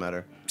Francisco for that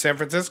matter. San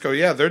Francisco,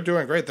 yeah, they're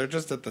doing great. They're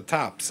just at the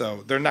top,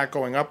 so they're not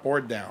going up or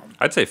down.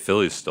 I'd say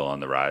Philly's still on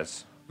the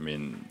rise. I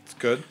mean, it's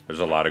good. There's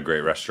a lot of great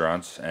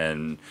restaurants,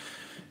 and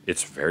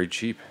it's very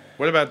cheap.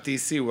 What about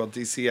D.C.? Will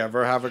D.C.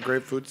 ever have a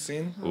great food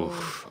scene?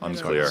 Oof,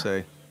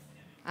 unclear.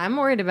 I'm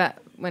worried about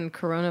when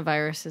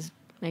coronavirus is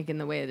making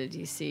the way to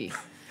D.C.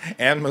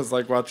 Anne was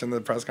like watching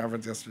the press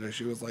conference yesterday.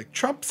 She was like,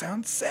 Trump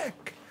sounds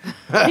sick.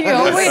 He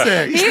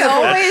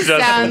always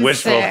sounds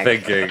wishful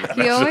sick. thinking.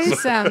 He always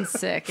sounds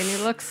sick, and he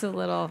looks a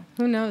little.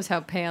 Who knows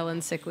how pale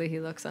and sickly he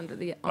looks under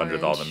the orange.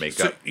 Under all the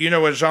makeup.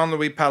 So, when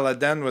Jean-Louis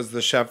Paladin was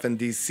the chef in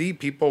D.C.,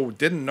 people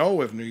didn't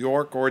know if New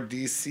York or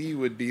D.C.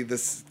 would be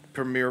this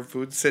premier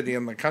food city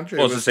in the country.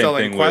 Well, it was it's the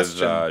same thing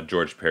with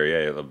George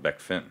Perrier, the Beck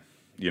Finn,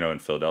 in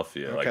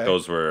Philadelphia. Okay. Like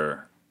those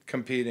were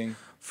competing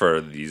for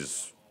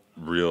these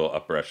real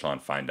upper echelon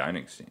fine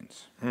dining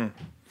scenes.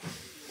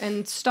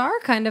 And Star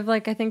kind of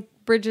like, I think,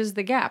 bridges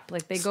the gap.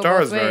 Like they go Star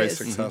both is ways. very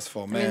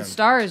successful, man. I mean,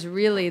 Star is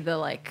really the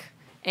like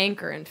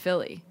anchor in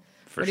Philly.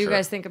 What do you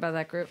guys think about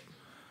that group?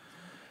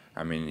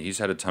 I mean, he's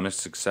had a ton of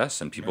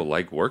success, and people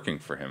like working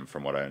for him,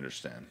 from what I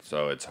understand.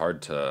 So it's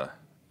hard to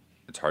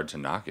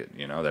knock it.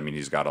 You know, I mean,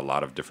 he's got a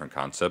lot of different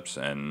concepts,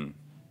 and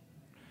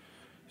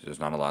there's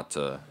not a lot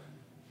to.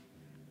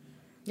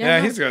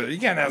 Yeah, he's good. You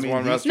can't ask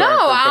one restaurant. No,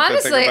 Sorry,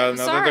 honestly, they're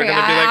going to be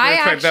like,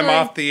 let's take them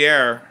off the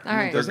air. All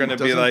right. They're going to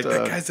be like,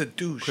 that guy's a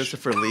douche.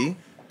 Christopher Lee?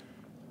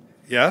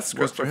 Yes,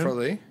 Christopher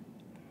Lee.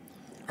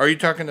 Are you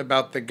talking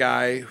about the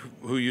guy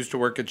who used to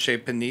work at Chez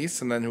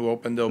Panisse and then who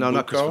opened El Buco? No,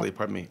 not Christopher Lee,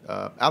 pardon me.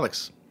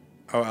 Alex.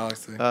 Oh,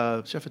 Alex Lee.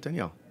 Chef at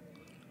Danielle.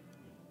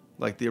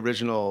 Like the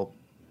original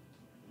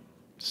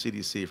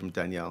CDC from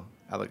Danielle.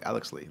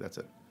 Alex Lee, that's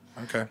it.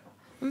 Okay.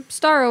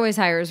 Star always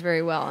hires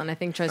very well, and I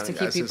think tries to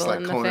keep people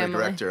in the family.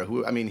 Director,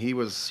 who he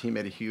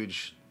made a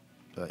huge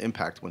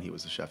impact when he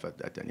was the chef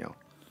at Danielle.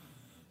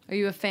 Are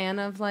you a fan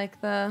of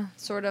like the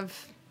sort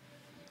of,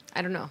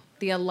 I don't know,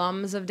 the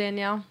alums of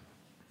Danielle?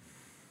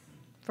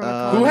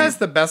 Who has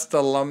the best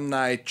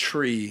alumni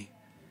tree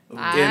in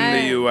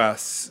the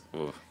U.S.?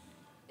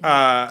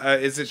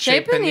 Is it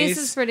Chez Panisse?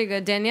 is pretty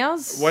good.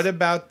 Danielle's. What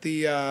about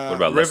the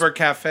River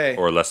Cafe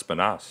or Les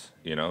Panas?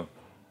 You know,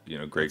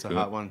 great. That's a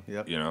hot one.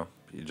 Yep. You know,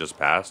 he just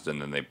passed,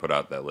 and then they put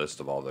out that list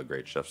of all the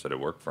great chefs that had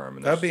worked for him.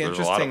 And that'd be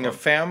interesting. A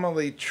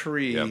family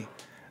tree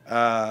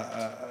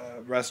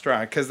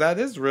restaurant, because that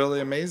is really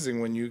amazing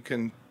when you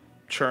can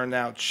churn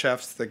out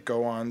chefs that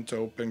go on to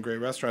open great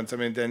restaurants. I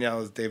mean,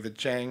 Danielle is David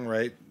Chang,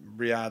 right?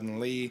 Riyadh and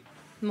Lee.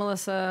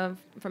 Melissa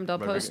from Del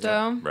Posto.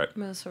 Yeah. Right.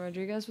 Melissa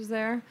Rodriguez was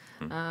there.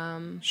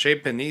 Chez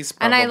Panisse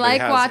and I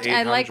like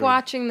I like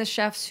watching the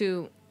chefs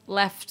who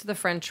left the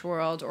French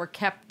world or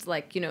kept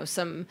like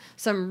some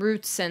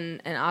roots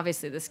and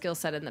obviously the skill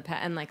set in the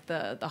and like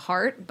the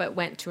heart, but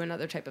went to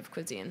another type of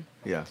cuisine.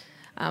 Yeah.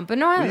 But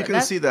no, you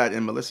can see that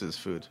in Melissa's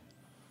food.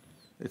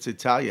 It's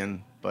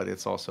Italian, but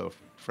it's also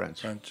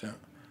French. French, yeah.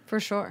 For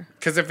sure.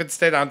 Because if it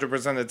stayed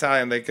 100%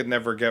 Italian, they could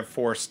never get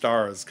 4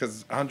 stars.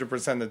 Because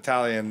 100%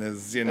 Italian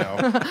is,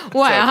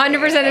 What,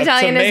 100%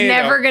 Italian is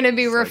never going to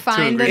be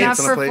refined enough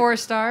for 4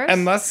 stars?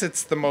 Unless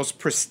it's the most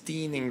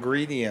pristine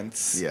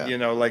ingredients,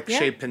 like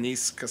Chez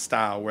Panisse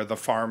style, where the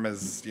farm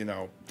is,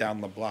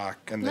 down the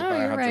block and they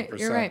buy 100%.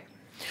 You're right.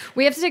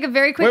 We have to take a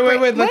very quick break.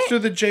 Wait. Let's do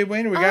the Jay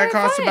Wayne. We got to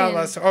talk about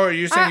less. Oh,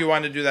 you're saying you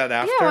want to do that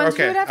after? Yeah,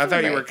 okay. I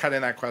thought you were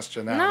cutting that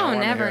question out. No,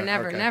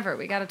 never.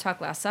 We got to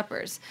talk Last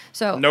Suppers.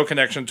 So no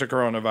connection to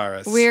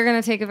coronavirus. We're going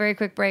to take a very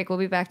quick break. We'll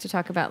be back to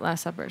talk about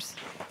Last Suppers.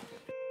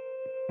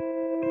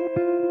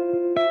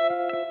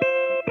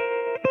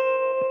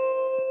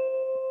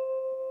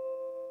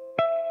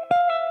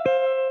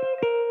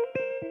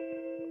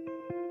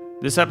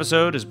 This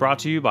episode is brought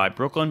to you by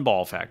Brooklyn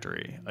Ball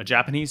Factory, a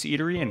Japanese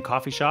eatery and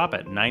coffee shop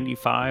at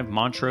 95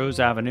 Montrose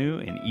Avenue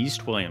in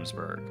East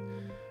Williamsburg.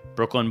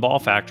 Brooklyn Ball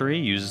Factory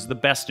uses the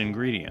best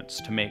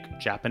ingredients to make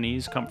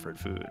Japanese comfort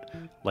food,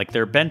 like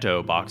their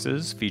bento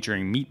boxes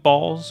featuring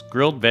meatballs,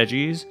 grilled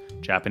veggies,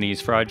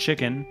 Japanese fried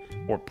chicken,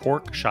 or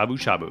pork shabu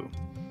shabu.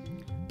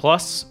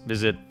 Plus,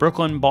 visit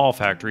Brooklyn Ball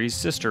Factory's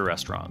sister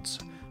restaurants,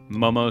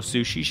 Momo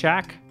Sushi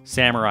Shack,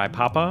 Samurai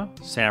Papa,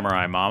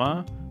 Samurai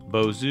Mama,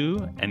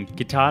 Bozu, and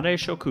Kitade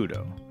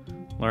Shokudo.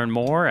 Learn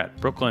more at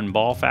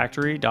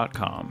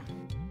brooklynballfactory.com.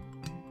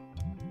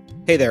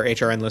 Hey there,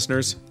 HRN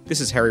listeners.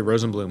 This is Harry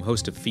Rosenblum,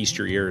 host of Feast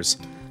Your Ears.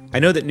 I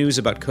know that news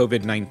about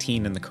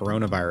COVID-19 and the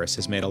coronavirus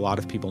has made a lot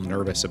of people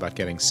nervous about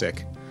getting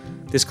sick.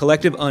 This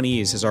collective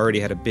unease has already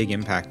had a big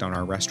impact on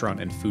our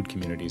restaurant and food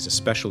communities,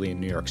 especially in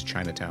New York's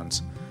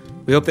Chinatowns.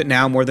 We hope that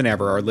now more than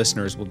ever, our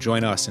listeners will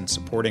join us in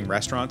supporting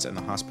restaurants and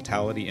the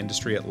hospitality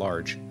industry at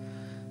large.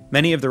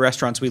 Many of the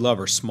restaurants we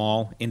love are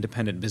small,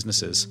 independent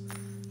businesses.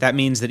 That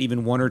means that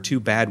even 1 or 2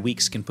 bad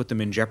weeks can put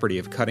them in jeopardy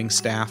of cutting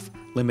staff,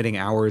 limiting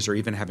hours, or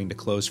even having to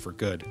close for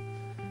good.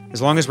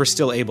 As long as we're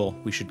still able,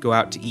 we should go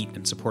out to eat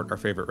and support our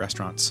favorite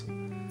restaurants.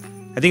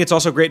 I think it's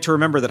also great to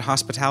remember that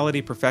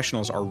hospitality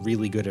professionals are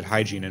really good at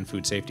hygiene and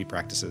food safety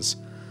practices.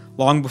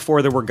 Long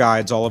before there were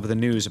guides all over the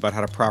news about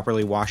how to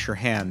properly wash your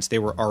hands, they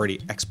were already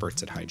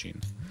experts at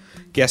hygiene.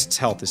 Guests'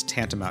 health is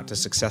tantamount to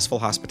successful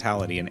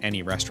hospitality in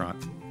any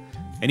restaurant.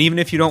 And even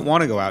if you don't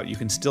want to go out, you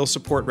can still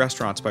support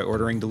restaurants by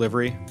ordering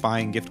delivery,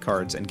 buying gift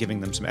cards, and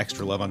giving them some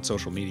extra love on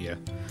social media.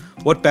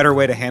 What better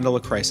way to handle a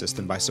crisis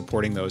than by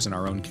supporting those in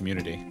our own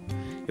community?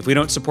 If we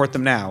don't support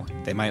them now,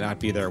 they might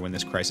not be there when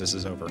this crisis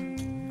is over.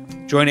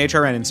 Join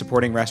HRN in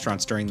supporting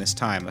restaurants during this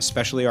time,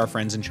 especially our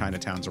friends in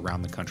Chinatowns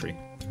around the country.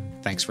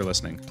 Thanks for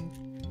listening.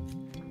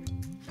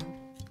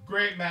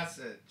 Great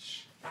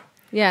message.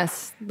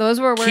 Yes, those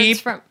were words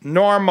from... Keep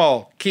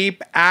normal.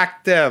 Keep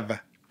active.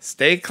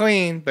 Stay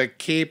clean, but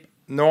keep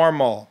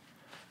normal.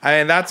 I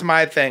mean, that's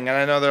my thing. And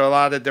I know there are a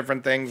lot of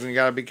different things and you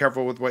got to be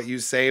careful with what you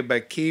say,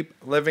 but keep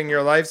living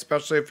your life,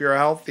 especially if you're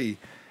healthy.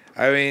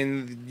 I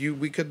mean,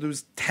 we could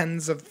lose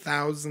tens of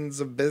thousands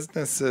of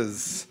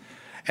businesses.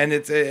 And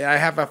I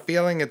have a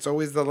feeling it's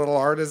always the little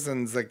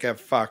artisans that get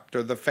fucked,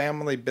 or the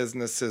family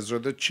businesses, or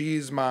the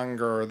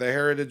cheesemonger, or the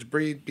heritage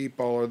breed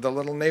people, or the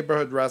little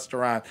neighborhood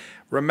restaurant.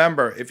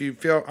 Remember, if you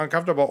feel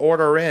uncomfortable,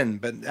 order in.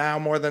 But now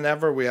more than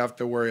ever, we have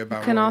to worry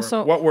about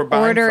what we're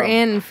buying order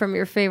in from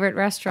your favorite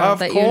restaurant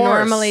that you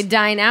normally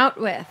dine out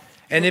with.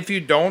 And if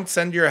you don't,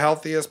 send your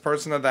healthiest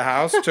person of the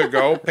house to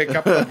go pick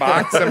up the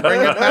box and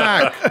bring it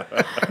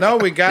back. No,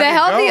 we got to go. The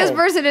healthiest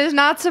person is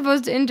not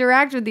supposed to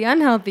interact with the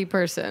unhealthy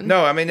person.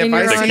 No, I mean, if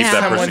I see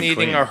someone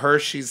eating a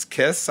Hershey's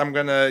Kiss, I'm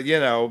going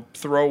to,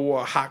 throw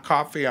hot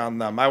coffee on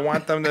them. I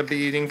want them to be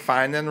eating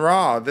fine and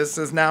raw. This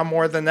is now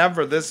more than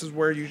ever. This is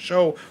where you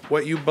show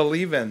what you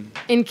believe in.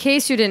 In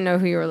case you didn't know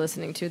who you were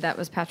listening to, that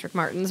was Patrick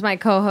Martins, my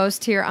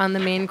co-host here on the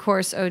Main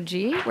Course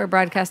OG. We're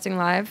broadcasting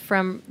live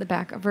from the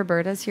back of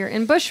Roberta's here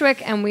in Bushwick.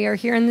 And we are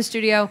here in the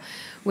studio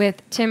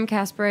with Tim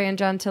Caspary and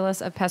John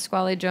Tillis of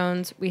Pasquale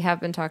Jones. We have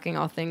been talking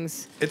all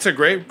things. It's a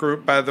great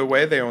group, by the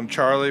way. They own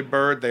Charlie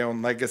Bird. They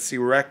own Legacy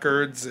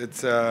Records.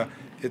 It's a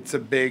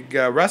big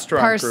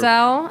restaurant group.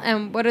 Parcel.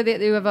 And what are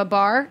they? You have a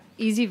bar,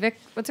 Easy Vic.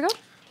 What's it called?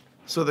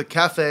 So the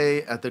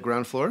cafe at the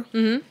ground floor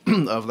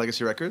of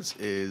Legacy Records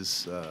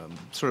is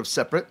sort of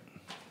separate.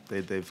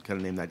 They've kind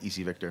of named that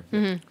Easy Victor.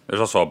 Mm-hmm. There's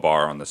also a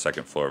bar on the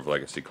second floor of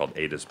Legacy called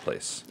Ada's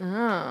Place.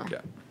 Oh.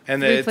 Yeah.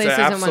 And it's an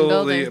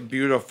absolutely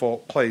beautiful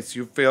place.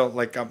 You feel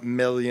like $1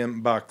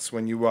 million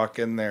when you walk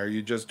in there.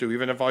 You just do.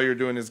 Even if all you're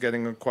doing is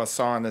getting a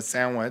croissant and a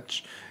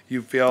sandwich,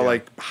 you feel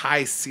like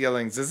high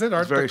ceilings. Is it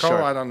Art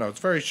Deco? I don't know. It's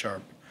very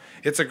sharp.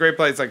 It's a great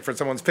place, like for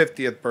someone's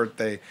 50th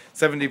birthday,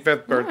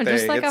 75th birthday.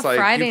 Just like it's a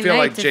Friday you feel night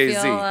like to Jay-Z.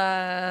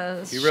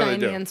 Feel you really shiny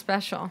do. and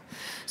special.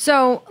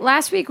 So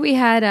last week we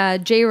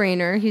had Jay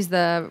Rayner. He's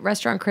the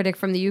restaurant critic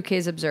from the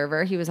UK's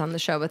Observer. He was on the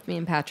show with me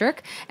and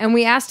Patrick, and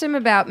we asked him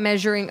about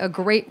measuring a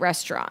great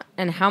restaurant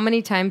and how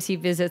many times he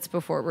visits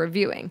before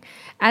reviewing.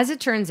 As it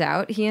turns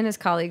out, he and his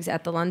colleagues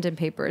at the London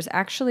papers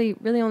actually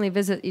really only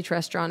visit each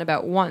restaurant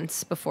about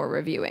once before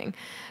reviewing.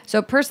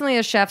 So personally,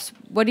 as chefs,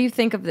 what do you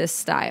think of this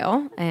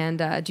style?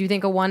 And do you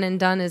think a one and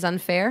done is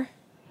unfair?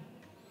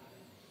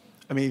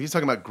 I mean, if you're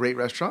talking about great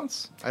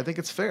restaurants, I think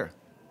it's fair.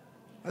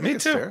 I think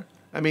it's fair.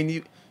 I mean,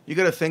 you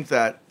got to think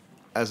that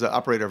as an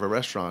operator of a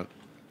restaurant,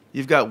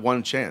 you've got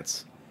one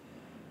chance,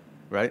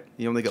 right?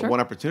 You only get one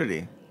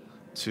opportunity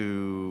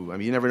to. I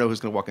mean, you never know who's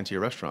going to walk into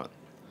your restaurant.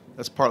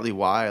 That's partly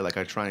why,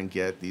 I try and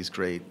get these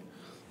great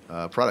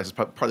products. It's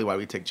partly why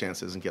we take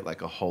chances and get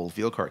a whole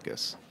veal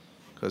carcass.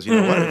 Because you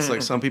know what, it's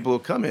like some people will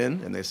come in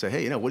and they say,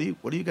 "Hey, what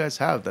do you guys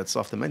have that's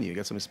off the menu? You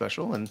got something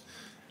special?" And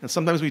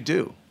sometimes we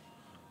do,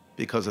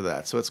 because of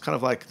that. So it's kind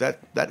of like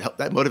that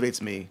motivates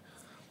me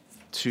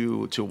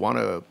to want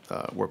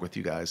to work with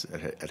you guys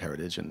at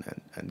Heritage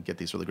and get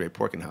these really great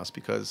pork in house,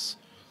 because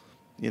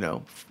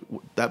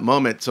that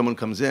moment someone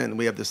comes in and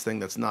we have this thing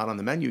that's not on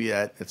the menu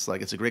yet. It's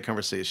like it's a great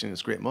conversation,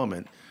 it's a great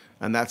moment,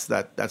 and that's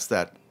that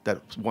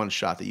one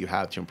shot that you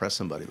have to impress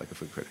somebody like a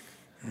food critic.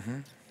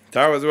 Mm-hmm.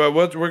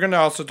 We're going to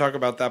also talk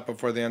about that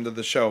before the end of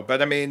the show.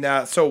 But I mean,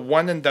 so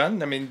one and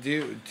done. I mean,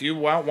 do you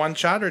want one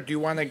shot, or do you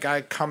want a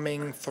guy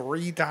coming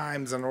 3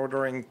 times and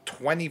ordering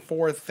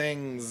 24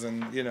 things?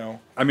 And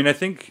I mean, I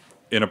think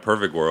in a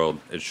perfect world,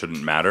 it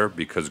shouldn't matter,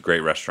 because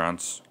great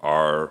restaurants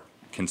are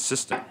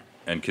consistent,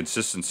 and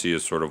consistency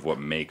is sort of what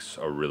makes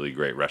a really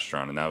great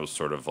restaurant. And that was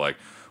sort of like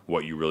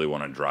what you really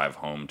want to drive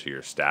home to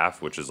your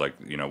staff, which is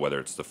whether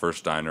it's the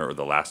first diner or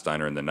the last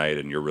diner in the night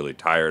and you're really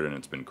tired and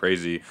it's been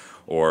crazy,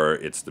 or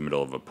it's the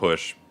middle of a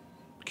push.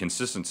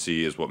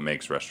 Consistency is what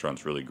makes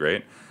restaurants really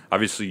great.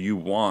 Obviously, you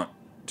want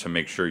to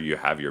make sure you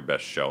have your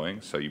best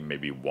showing, so you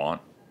maybe want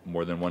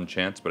more than one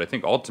chance. But I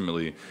think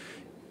ultimately,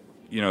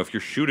 if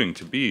you're shooting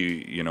to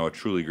be, a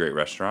truly great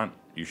restaurant,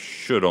 you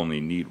should only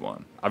need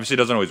one. Obviously, it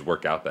doesn't always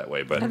work out that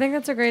way, but I think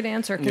that's a great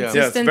answer. Consistency.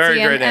 Yeah, it's a very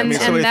great answer. I mean,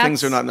 so many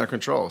things are not in our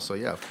control, so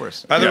yeah, of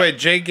course. By the way,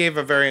 Jay gave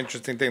a very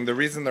interesting thing. The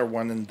reason they're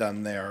one and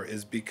done there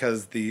is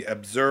because the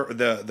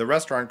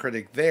restaurant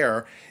critic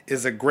there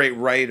is a great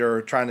writer,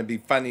 trying to be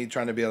funny,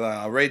 trying to be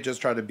outrageous,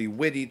 trying to be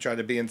witty, trying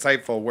to be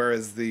insightful.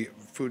 Whereas the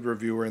food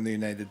reviewer in the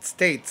United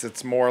States,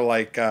 it's more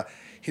like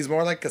he's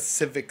more like a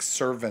civic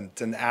servant,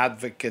 an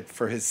advocate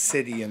for his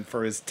city and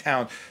for his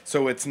town.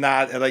 So it's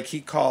not like he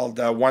called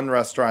one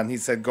restaurant. He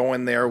said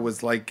going there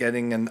was like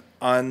getting an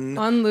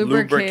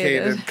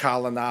unlubricated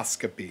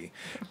colonoscopy.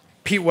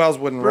 Pete Wells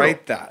wouldn't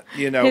write that,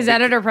 His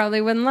editor probably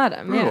wouldn't let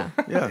him.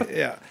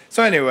 Yeah.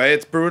 So anyway,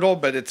 it's brutal,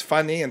 but it's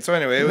funny. And so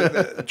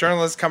anyway,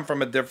 journalists come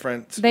from a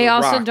different. They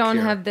also don't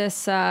have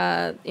this.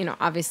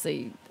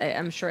 Obviously,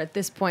 I'm sure at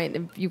this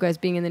point, you guys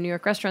being in the New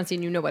York restaurant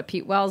scene, you know what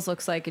Pete Wells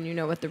looks like, and you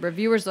know what the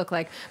reviewers look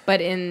like.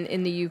 But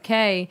in the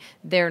UK,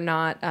 they're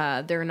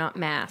not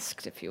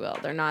masked, if you will.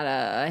 They're not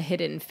a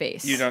hidden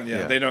face.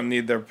 They don't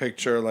need their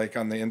picture like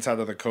on the inside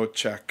of the coat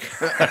check.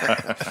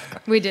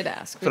 We did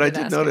ask. But I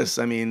did notice.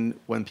 I mean,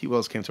 when Pete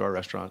Wells came to our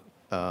restaurant,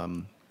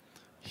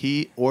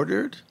 he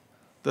ordered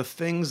the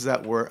things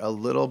that were a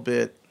little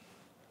bit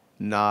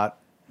not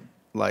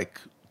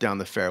like down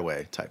the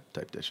fairway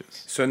type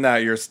dishes. So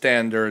not your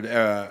standard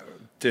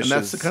dishes. And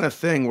that's the kind of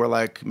thing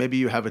where maybe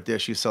you have a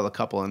dish, you sell a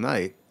couple a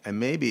night, and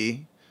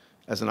maybe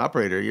as an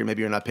operator,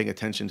 you're not paying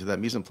attention to that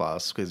mise en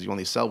place because you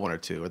only sell one or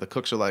two, or the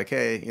cooks are like,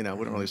 hey, we don't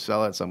really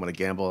sell it, so I'm going to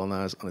gamble on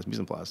this mise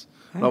en place.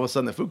 And all of a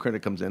sudden, the food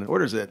critic comes in and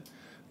orders it.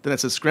 Then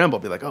it's a scramble.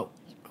 Be like, oh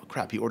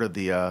crap, he ordered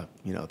the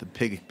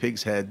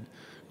pig's head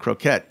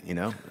croquette.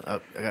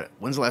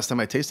 When's the last time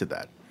I tasted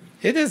that?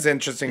 It is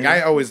interesting.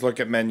 I always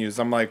look at menus.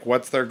 I'm like,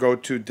 what's their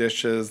go-to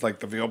dishes, like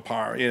the veal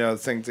par,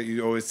 things that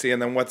you always see,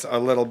 and then what's a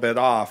little bit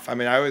off. I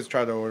mean, I always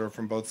try to order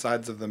from both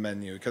sides of the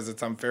menu because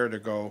it's unfair to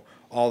go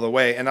all the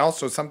way. And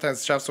also,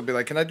 sometimes chefs will be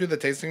like, can I do the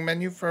tasting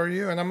menu for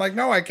you? And I'm like,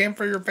 no, I came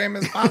for your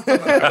famous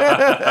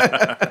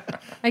pasta.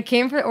 I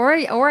came for,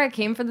 or I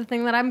came for the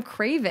thing that I'm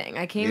craving.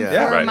 I came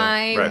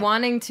for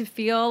wanting to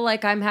feel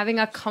like I'm having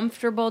a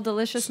comfortable,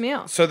 delicious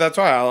meal. So that's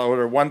why I'll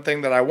order one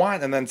thing that I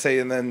want and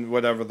then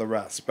whatever the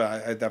rest.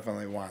 But I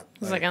definitely want.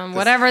 It's like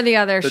whatever the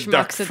other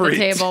schmucks at the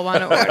table want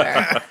to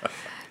order.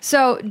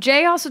 So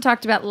Jay also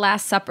talked about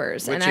Last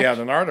Suppers. Which he had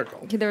an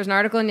article. There was an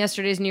article in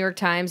yesterday's New York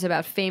Times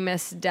about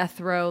famous death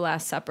row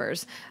Last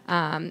Suppers.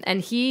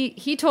 And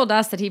he told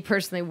us that he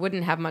personally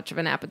wouldn't have much of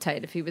an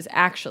appetite if he was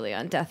actually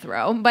on death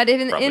row. But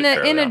in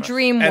a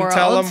dream world. And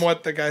tell him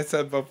what the guy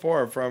said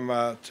before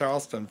from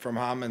Charleston, from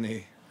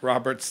Hominy,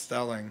 Robert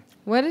Stelling.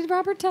 What did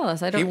Robert tell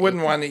us? He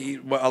wouldn't want to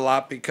eat a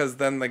lot because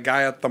then the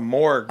guy at the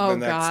morgue the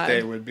next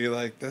day would be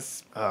like,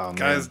 "This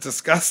guy is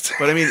disgusting."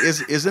 But I mean,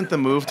 isn't the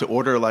move to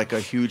order like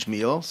a huge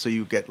meal so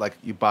you get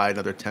you buy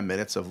another 10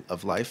 minutes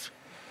of life?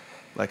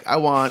 Like, I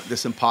want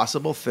this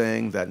impossible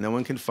thing that no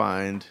one can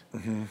find,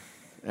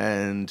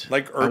 and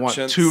like I want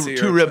two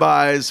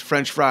ribeyes,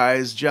 French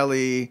fries,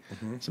 jelly,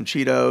 some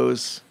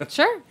Cheetos.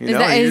 Sure.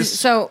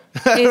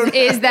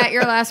 Is that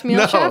your last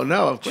meal? Chef?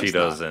 No, of course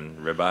Cheetos not. and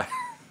ribeye.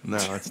 No,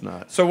 it's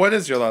not. So what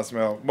is your last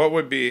meal? What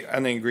would be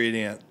an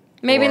ingredient?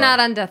 Maybe not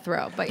on death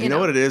row, but you know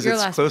what it is?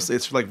 It's close.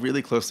 It's like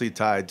really closely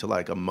tied to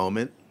like a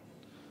moment,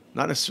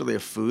 not necessarily a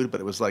food, but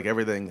it was like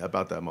everything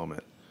about that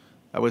moment.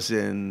 I was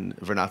in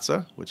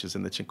Vernazza, which is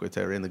in the Cinque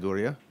Terre in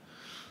Liguria.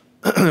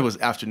 It was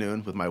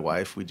afternoon with my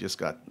wife. We just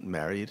got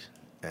married,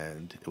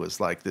 and it was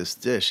like this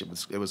dish.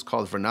 It was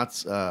called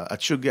Vernazza,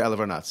 acciughe alla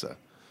Vernazza.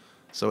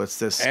 So it's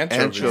this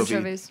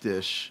anchovy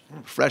dish,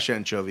 fresh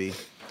anchovy.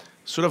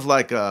 Sort of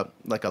like a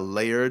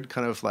layered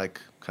kind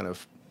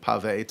of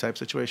pave type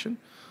situation.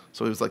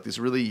 So it was like these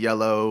really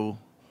yellow,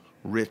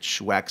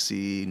 rich,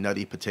 waxy,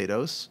 nutty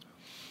potatoes,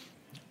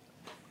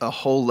 a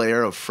whole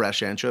layer of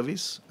fresh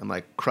anchovies, and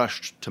like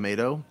crushed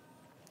tomato,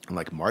 and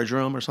like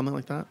marjoram or something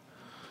like that,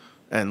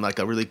 and like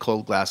a really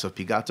cold glass of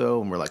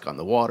pigatto, and we're like on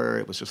the water.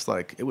 It was just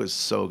like, it was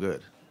so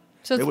good.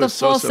 So it's the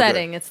full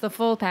setting. Good. It's the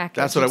full package.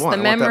 That's what I want. It's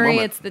the memory,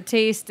 it's the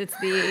taste, it's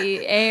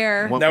the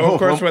air. Now, of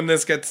course, when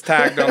this gets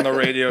tagged on the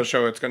radio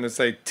show, it's going to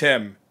say,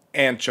 Tim,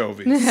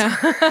 anchovies. Yeah.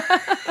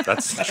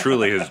 That's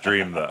truly his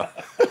dream, though.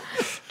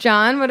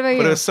 John, what about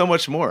you? But it's so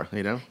much more,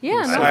 Yeah, no,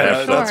 for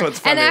sure. That's what's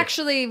funny. And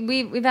actually,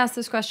 we've asked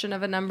this question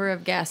of a number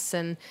of guests,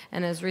 and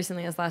as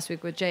recently as last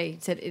week with Jay, he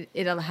said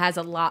it has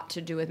a lot to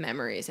do with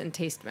memories and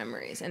taste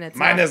memories, and it's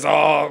mine is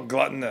all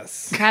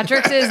gluttonous.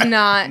 Patrick's is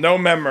not no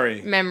memory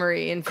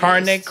infused.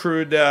 Carne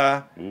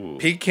cruda,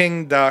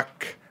 Peking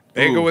duck,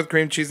 bagel with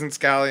cream cheese and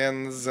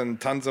scallions,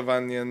 and tons of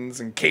onions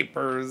and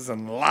capers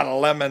and a lot of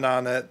lemon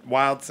on it,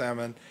 wild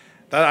salmon.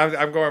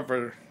 I'm going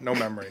for no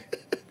memory.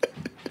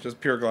 Just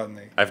pure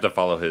gluttony. I have to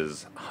follow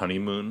his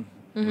honeymoon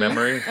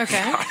memory.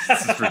 Okay.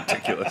 This is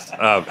ridiculous.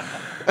 I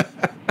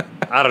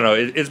don't know.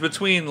 It's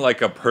between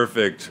like a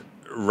perfect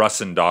Russ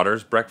and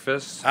Daughters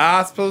breakfast.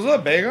 Suppose a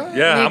bagel?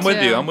 Yeah, I'm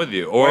with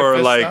you. Or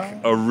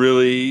like a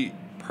really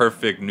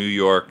perfect New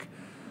York,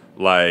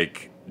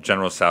 like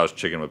General Tso's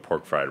chicken with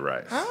pork fried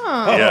rice.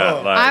 Oh.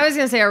 Yeah. I was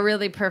going to say a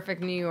really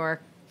perfect New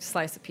York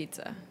slice of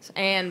pizza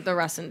and the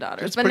Russ and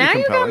Daughters. It's but now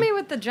compelling. you got me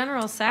with the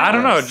General Tso's. I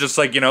don't know. Just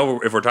like,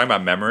 if we're talking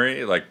about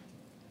memory, like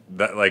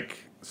that, like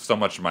so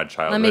much of my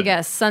childhood. Let me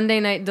guess. Sunday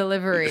night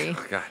delivery.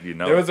 God,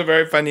 There was a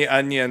very funny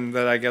onion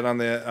that I get on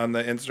the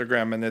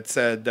Instagram, and it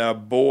said,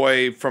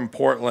 "Boy from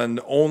Portland,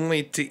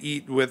 only to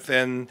eat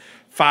within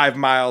 5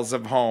 miles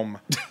of home,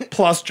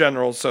 plus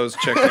General Tso's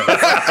chicken."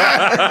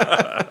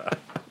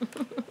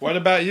 What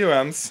about you,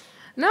 Ems?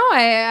 No,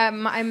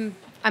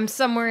 I'm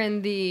somewhere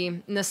in the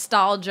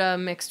nostalgia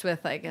mixed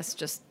with, I guess,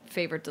 just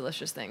favorite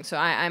delicious things. So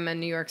I'm a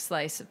New York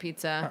slice of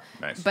pizza,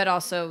 nice. but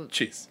also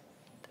cheese.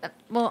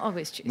 Well,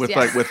 always cheese. With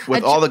yes.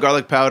 with all the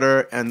garlic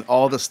powder and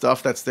all the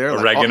stuff that's there,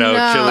 oregano,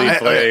 chili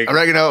flake,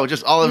 oregano,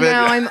 just all of it.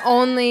 No, I'm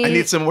only. I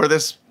need some more of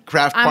this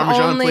Kraft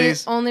Parmesan,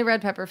 please. Only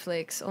red pepper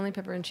flakes, only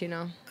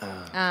pepperoncino.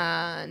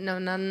 No,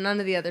 none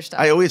of the other stuff.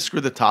 I always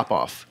screw the top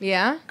off.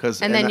 Yeah,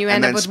 and then you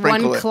end up with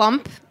one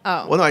clump.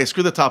 Oh, well, no, I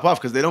screw the top off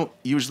because they don't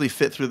usually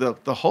fit through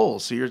the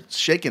holes, so you're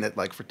shaking it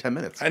like for 10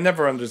 minutes. I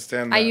never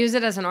understand that. I use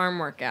it as an arm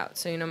workout,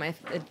 so my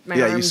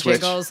arm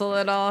jiggles a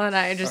little, and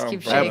I just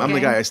keep shaking. I'm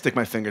the guy. I stick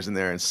my fingers in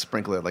there and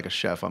sprinkle it like a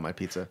chef on my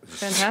pizza.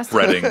 Fantastic.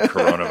 Spreading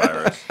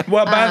coronavirus.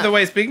 Well, by the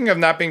way, speaking of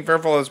not being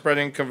fearful of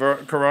spreading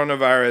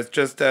coronavirus,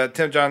 just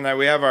Tim, John, and I,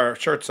 we have our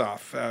shirts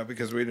off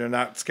because we are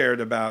not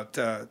scared about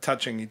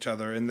touching each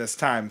other in this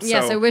time.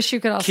 Yes, so I wish you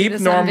could all keep see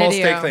this normal, on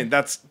video. stay clean.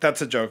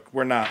 That's a joke.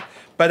 We're not.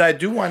 But I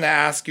do want to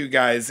ask you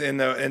guys in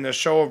the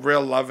show of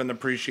real love and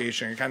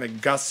appreciation, kind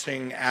of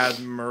gushing,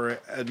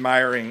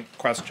 admiring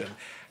question.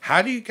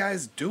 How do you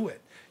guys do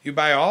it? You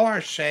buy all our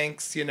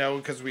shanks,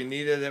 because we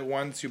needed it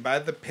once. You buy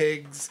the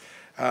pigs,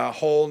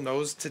 whole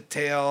nose to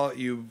tail.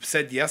 You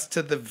said yes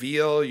to the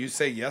veal. You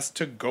say yes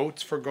to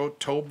goats for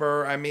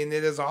Goattober. I mean,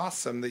 it is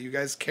awesome that you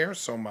guys care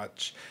so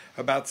much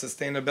about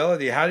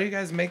sustainability. How do you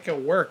guys make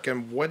it work?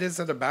 And what is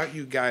it about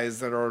you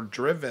guys that are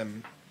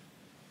driven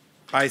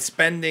by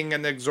spending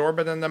an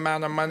exorbitant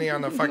amount of money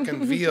on a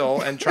fucking veal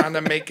and trying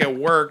to make it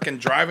work and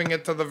driving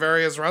it to the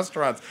various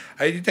restaurants?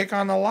 You take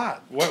on a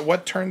lot.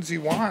 What turns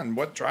you on?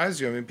 What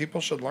drives you? I mean,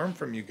 people should learn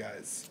from you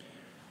guys.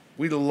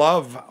 We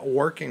love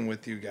working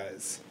with you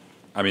guys.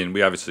 I mean,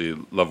 we obviously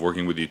love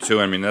working with you too.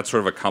 I mean, that's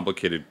sort of a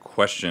complicated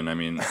question. I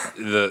mean,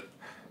 the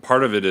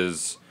part of it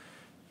is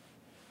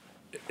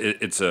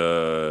it's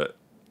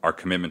our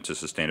commitment to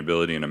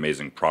sustainability and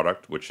amazing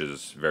product, which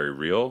is very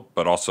real,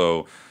 but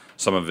also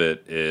some of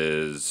it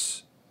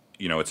is,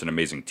 it's an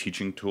amazing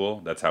teaching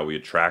tool. That's how we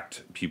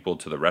attract people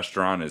to the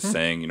restaurant, is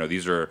saying,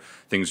 these are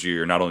things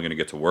you're not only going to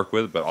get to work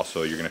with, but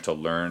also you're going to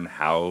learn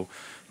how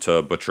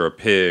to butcher a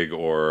pig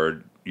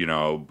or,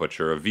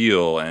 butcher a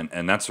veal.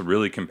 And that's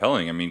really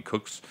compelling. I mean,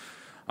 cooks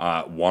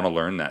want to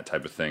learn that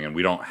type of thing. And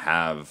we don't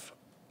have,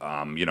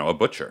 a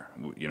butcher.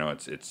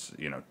 It's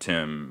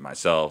Tim,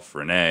 myself,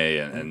 Renee,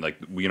 and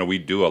we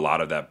do a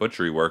lot of that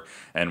butchery work.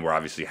 And we're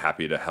obviously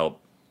happy to help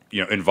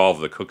involve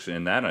the cooks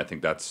in that, and I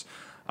think that's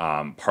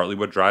partly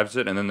what drives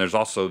it. And then there's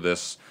also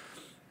this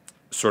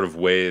sort of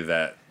way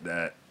that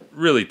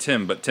really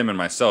Tim and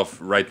myself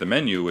write the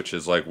menu, which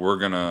is like, we're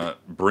gonna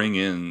bring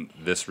in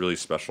this really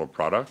special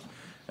product,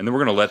 and then we're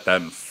gonna let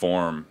that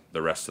inform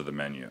the rest of the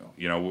menu.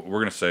 We're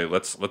gonna say,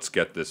 let's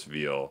get this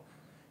veal,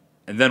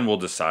 and then we'll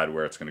decide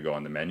where it's gonna go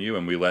on the menu,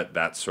 and we let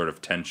that sort of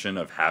tension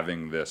of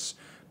having this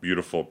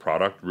beautiful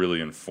product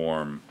really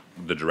inform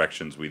the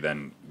directions we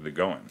then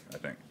go in, I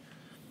think.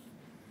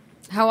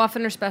 How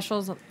often are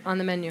specials on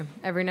the menu?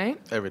 Every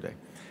night? Every day.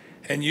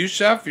 And you,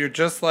 chef, you're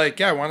just like,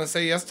 I want to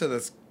say yes to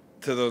those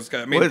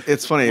guys. I mean, well,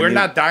 it's funny. We're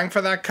not dying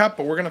for that cup,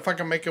 but we're gonna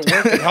fucking make it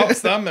work. It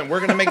helps them, and we're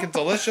gonna make it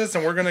delicious,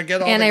 and we're gonna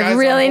get all the guys on board. And I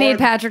really need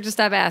Patrick to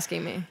stop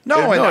asking me. No,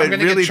 I'm gonna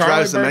really get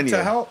Charlie Bird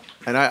to help.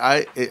 And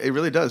it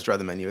really does drive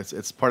the menu.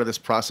 It's part of this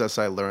process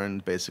I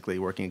learned basically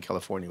working in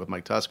California with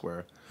Mike Tusk,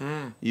 where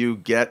you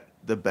get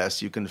the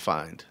best you can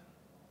find.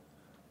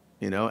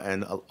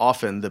 And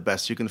often the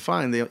best you can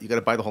find, you got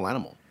to buy the whole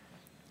animal.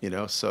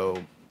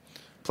 So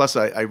plus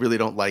I really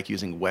don't like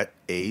using wet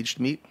aged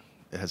meat.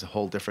 It has a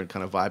whole different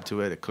kind of vibe to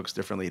it. It cooks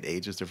differently. It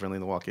ages differently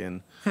in the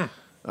walk-in.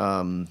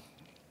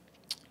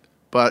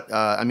 But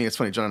I mean, it's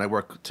funny. John and I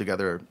work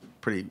together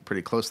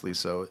pretty closely.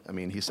 So I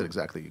mean, he said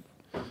exactly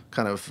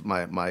kind of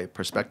my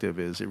perspective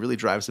is it really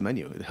drives the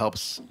menu. It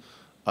helps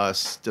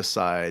us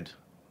decide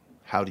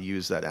how to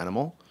use that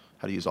animal,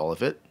 how to use all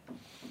of it.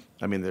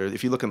 I mean,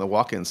 if you look in the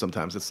walk-in,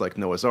 sometimes it's like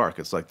Noah's Ark.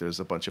 It's like there's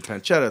a bunch of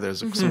pancetta, there's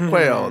some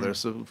quail,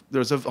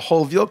 there's a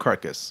whole veal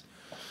carcass.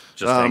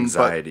 Just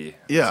anxiety.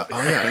 Yeah,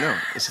 I know.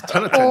 It's a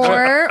ton of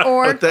tension.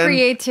 Or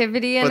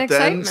creativity and excitement.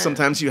 But then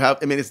sometimes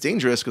it's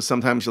dangerous because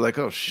sometimes you're like,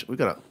 we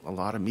got a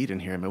lot of meat in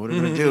here, man. What are we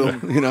going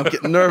to do? I'm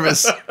getting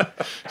nervous.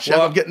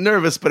 Chef, I'm getting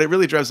nervous, but it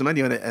really drives the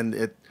menu. And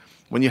it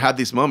when you have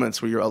these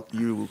moments where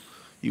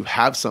you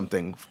have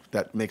something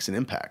that makes an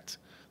impact,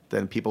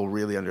 then people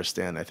really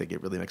understand. I think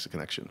it really makes a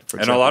connection.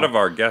 And a lot of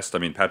our guests, I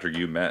mean, Patrick,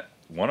 you met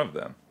one of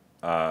them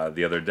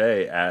the other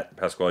day at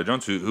Pasquale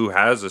Jones, who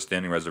has a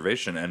standing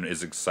reservation and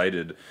is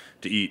excited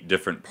to eat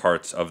different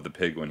parts of the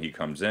pig when he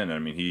comes in. I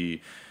mean,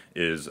 he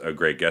is a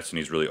great guest and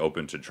he's really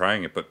open to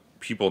trying it, but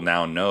people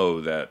now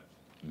know that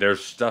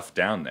there's stuff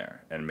down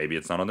there and maybe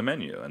it's not on the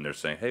menu. And they're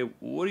saying, hey,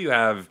 what do you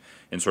have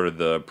in sort of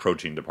the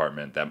protein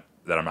department that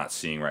I'm not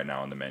seeing right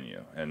now on the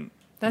menu? And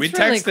That's we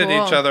texted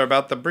each other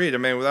about the breed. I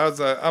mean, that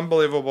was an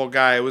unbelievable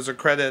guy. It was a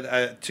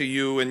credit to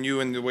you and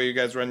the way you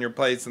guys run your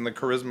place and the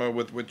charisma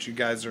with which you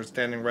guys are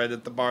standing right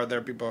at the bar there.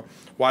 People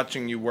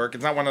watching you work.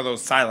 It's not one of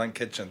those silent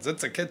kitchens.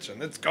 It's a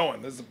kitchen. It's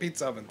going. There's a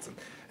pizza ovens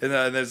and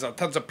there's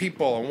tons of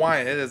people and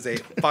wine. It is a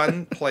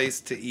fun place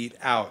to eat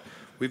out.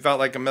 We felt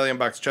like $1 million.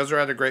 Cesare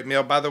had a great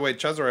meal. By the way,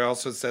 Cesare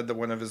also said that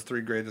one of his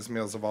 3 greatest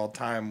meals of all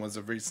time was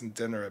a recent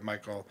dinner at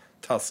Michael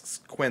Tusk's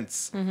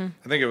Quince. I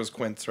think it was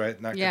Quince,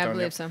 right? Not yeah, Catonia. I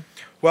believe so.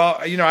 Well,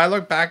 I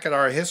look back at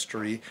our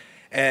history,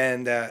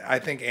 and I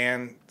think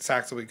Anne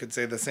Saxelby could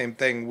say the same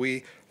thing.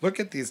 We look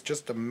at these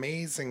just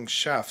amazing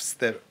chefs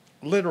that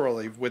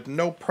literally, with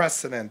no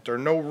precedent or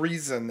no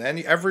reason,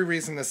 every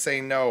reason to say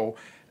no,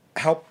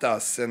 helped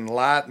us. And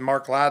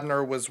Mark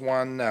Ladner was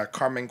one,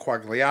 Carmen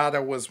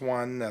Quagliata was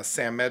one,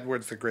 Sam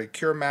Edwards, the great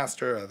cure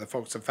master, the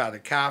folks at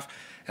Fatted Calf.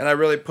 And I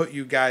really put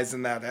you guys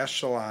in that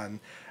echelon,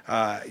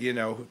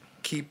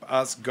 keep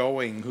us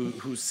going,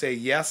 who say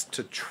yes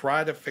to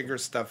try to figure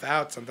stuff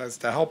out, sometimes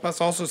to help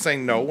us, also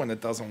saying no when it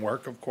doesn't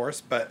work, of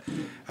course. But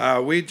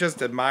we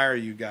just admire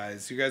you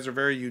guys. You guys are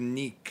very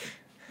unique.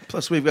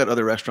 Plus, we've got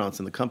other restaurants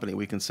in the company.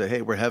 We can say,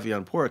 hey, we're heavy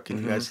on pork.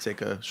 Can you guys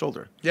take a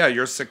shoulder? Yeah,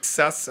 your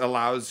success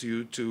allows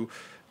you to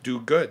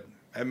do good.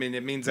 I mean,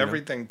 it means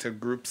everything to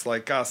groups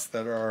like us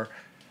that are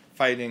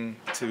fighting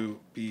to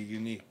be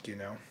unique, you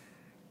know.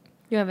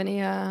 You have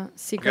any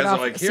secret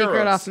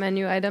off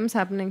menu items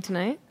happening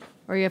tonight?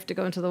 Or you have to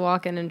go into the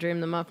walk-in and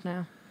dream them up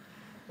now?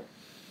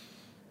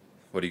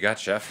 What do you got,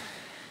 Chef?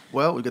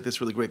 Well, we got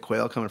this really great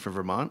quail coming from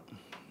Vermont.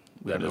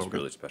 That is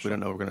really special. We don't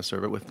know what we're going to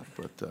serve it with,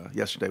 but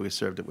yesterday we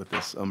served it with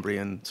this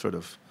Umbrian sort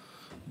of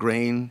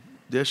grain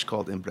dish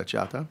called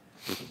imbrecciata.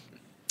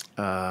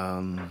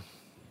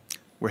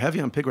 We're heavy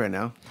on pig right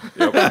now.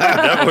 Yep.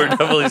 We're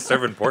definitely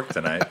serving pork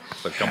tonight,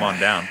 so come on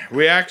down.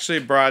 We actually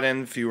brought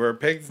in fewer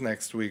pigs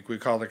next week. We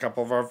called a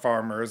couple of our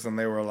farmers, and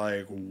they were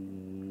like,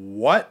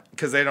 what?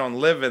 Because they don't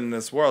live in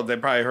this world. They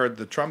probably heard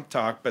the Trump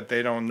talk, but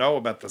they don't know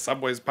about the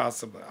subways,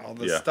 possible, all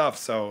this stuff.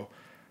 So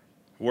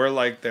we're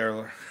like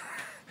their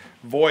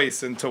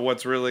voice into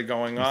what's really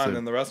going on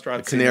in the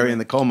restaurant. The canary in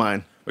the coal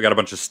mine. We got a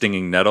bunch of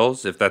stinging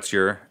nettles. If that's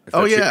your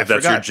your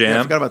jam,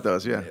 I forgot about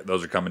those. Yeah,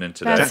 those are coming in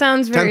today. That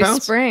sounds very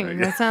spring.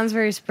 That sounds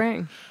very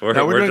spring. We're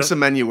doing some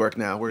menu work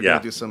now. We're going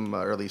to do some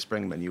early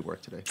spring menu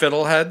work today.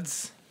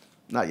 Fiddleheads?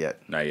 Not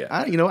yet.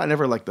 I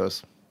never liked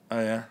those. Oh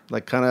yeah,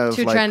 like kind of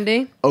too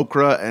trendy.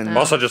 Okra and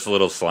also just a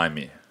little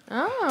slimy.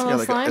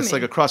 Oh, slimy. It's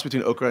like a cross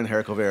between okra and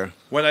haricot vert.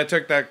 When I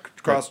took that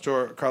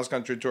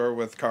cross-country tour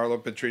with Carlo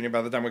Petrini,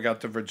 by the time we got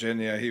to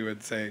Virginia, he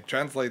would say,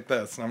 translate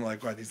this. And I'm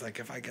like, what? He's like,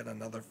 if I get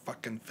another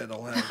fucking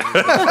fiddlehead.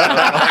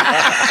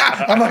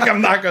 I'm like,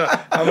 I'm not going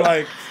to. I'm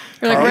like,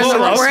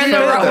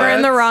 we're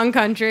in the wrong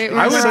country.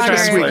 I was such a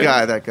sweet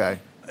guy, that guy.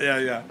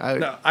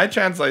 Yeah. I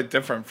translate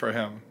different for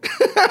him.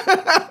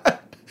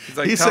 He's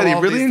like, he said he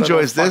really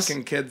enjoys this.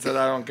 Fucking kids that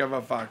I don't give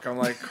a fuck. I'm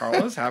like,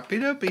 Carlo's happy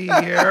to be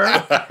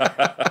here.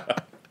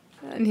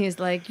 And he's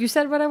like, you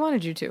said what I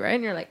wanted you to, right?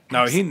 And you're like,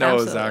 no, he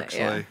knows, actually.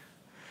 Yeah.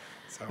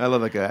 So. I love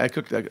that guy. I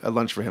cooked a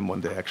lunch for him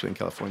one day, actually, in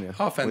California.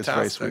 Oh, fantastic. It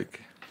was very sweet.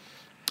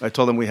 I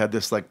told him we had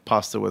this like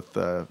pasta with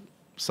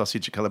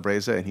salsiccia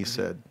calabrese, and he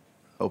said,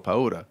 oh,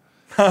 paura.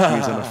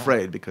 I'm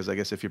afraid, because I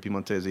guess if you're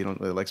Piemontese, you don't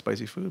really like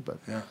spicy food, but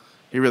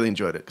he really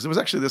enjoyed it. Because it was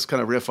actually this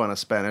kind of riff on a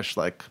Spanish,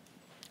 like,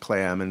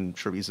 clam and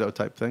chorizo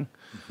type thing.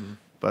 Mm-hmm.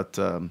 But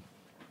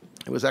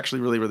it was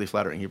actually really, really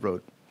flattering. He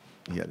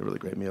had a really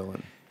great meal.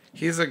 And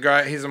he's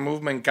a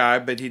movement guy,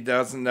 but he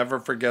never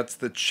forgets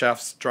that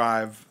chefs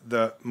drive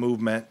the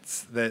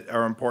movements that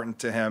are important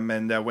to him.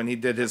 And when he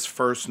did his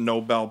first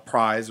Nobel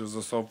Prize, it was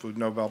a Soul Food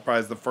Nobel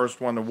Prize, the first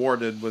one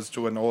awarded was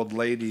to an old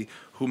lady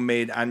who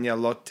made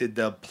agnolotti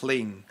del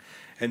pling.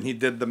 And he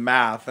did the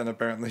math, and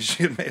apparently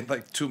she had made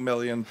like 2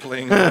 million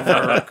pling over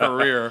her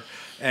career.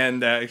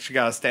 And she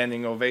got a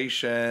standing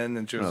ovation,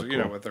 and she was,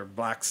 cool. With her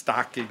black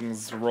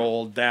stockings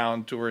rolled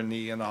down to her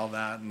knee and all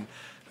that, and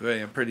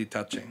pretty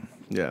touching.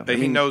 Yeah, but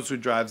he knows who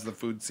drives the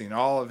food scene.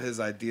 All of his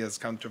ideas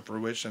come to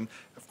fruition,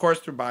 of course,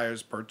 through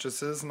buyers'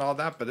 purchases and all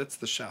that. But it's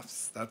the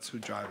chefs; that's who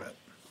drive it.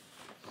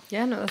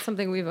 Yeah, no, that's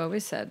something we've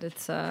always said.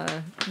 It's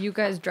you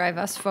guys drive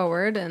us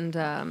forward,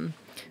 and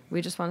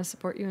we just want to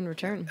support you in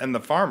return. And the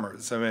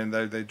farmers, I mean,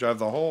 they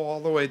drive all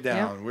the way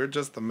down. Yep. We're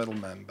just the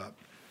middlemen, but.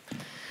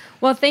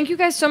 Well, thank you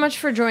guys so much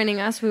for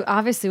joining us. We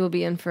obviously will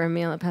be in for a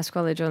meal at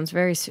Pasquale Jones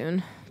very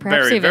soon.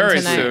 Perhaps even very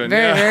tonight. Soon,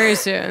 very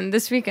soon.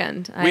 This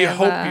weekend. We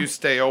hope you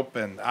stay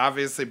open.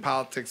 Obviously,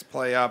 politics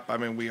play up. I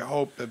mean, we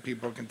hope that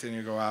people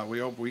continue to go out. We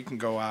hope we can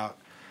go out.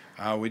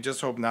 We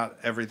just hope not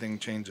everything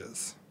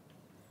changes.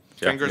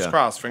 Yeah. Fingers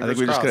crossed. I think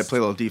we just got to play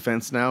a little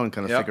defense now and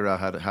kind of figure out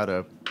how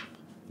to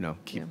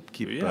keep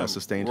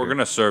sustained. We're going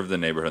to serve the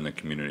neighborhood and the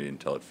community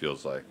until it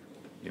feels like,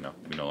 we no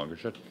longer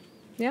should.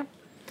 Yeah.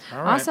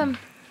 All right. Awesome.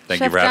 Thank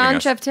Chef you for having John,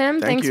 us. Chef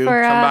Tim, thanks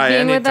for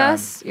being with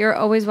us. You're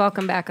always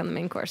welcome back on the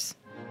main course.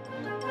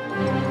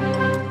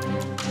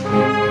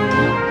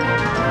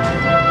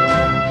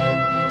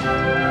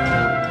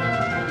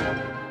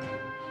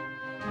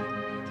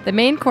 The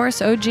Main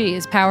Course OG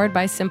is powered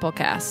by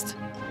Simplecast.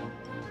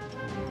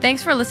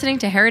 Thanks for listening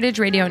to Heritage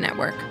Radio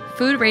Network,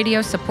 food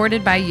radio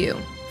supported by you.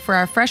 For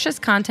our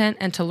freshest content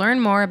and to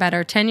learn more about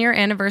our 10-year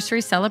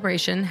anniversary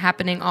celebration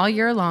happening all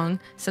year long,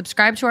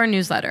 subscribe to our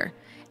newsletter.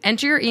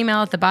 Enter your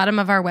email at the bottom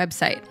of our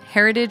website,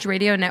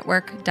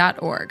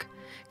 heritageradionetwork.org.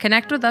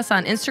 Connect with us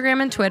on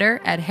Instagram and Twitter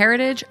at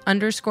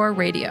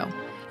heritage_radio.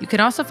 You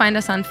can also find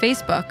us on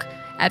Facebook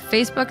at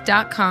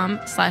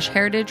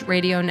facebook.com/Heritage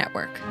Radio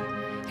Network.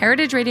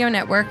 Heritage Radio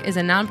Network is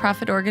a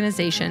nonprofit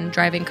organization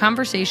driving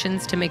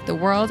conversations to make the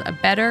world a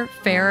better,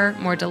 fairer,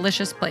 more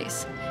delicious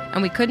place.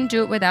 And we couldn't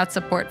do it without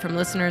support from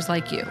listeners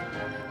like you.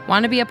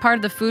 Want to be a part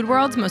of the food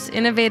world's most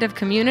innovative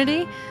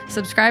community?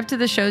 Subscribe to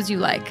the shows you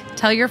like,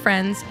 tell your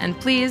friends, and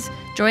please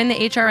join the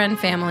HRN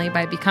family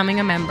by becoming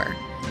a member.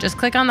 Just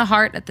click on the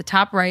heart at the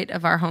top right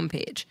of our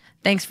homepage.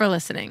 Thanks for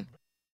listening.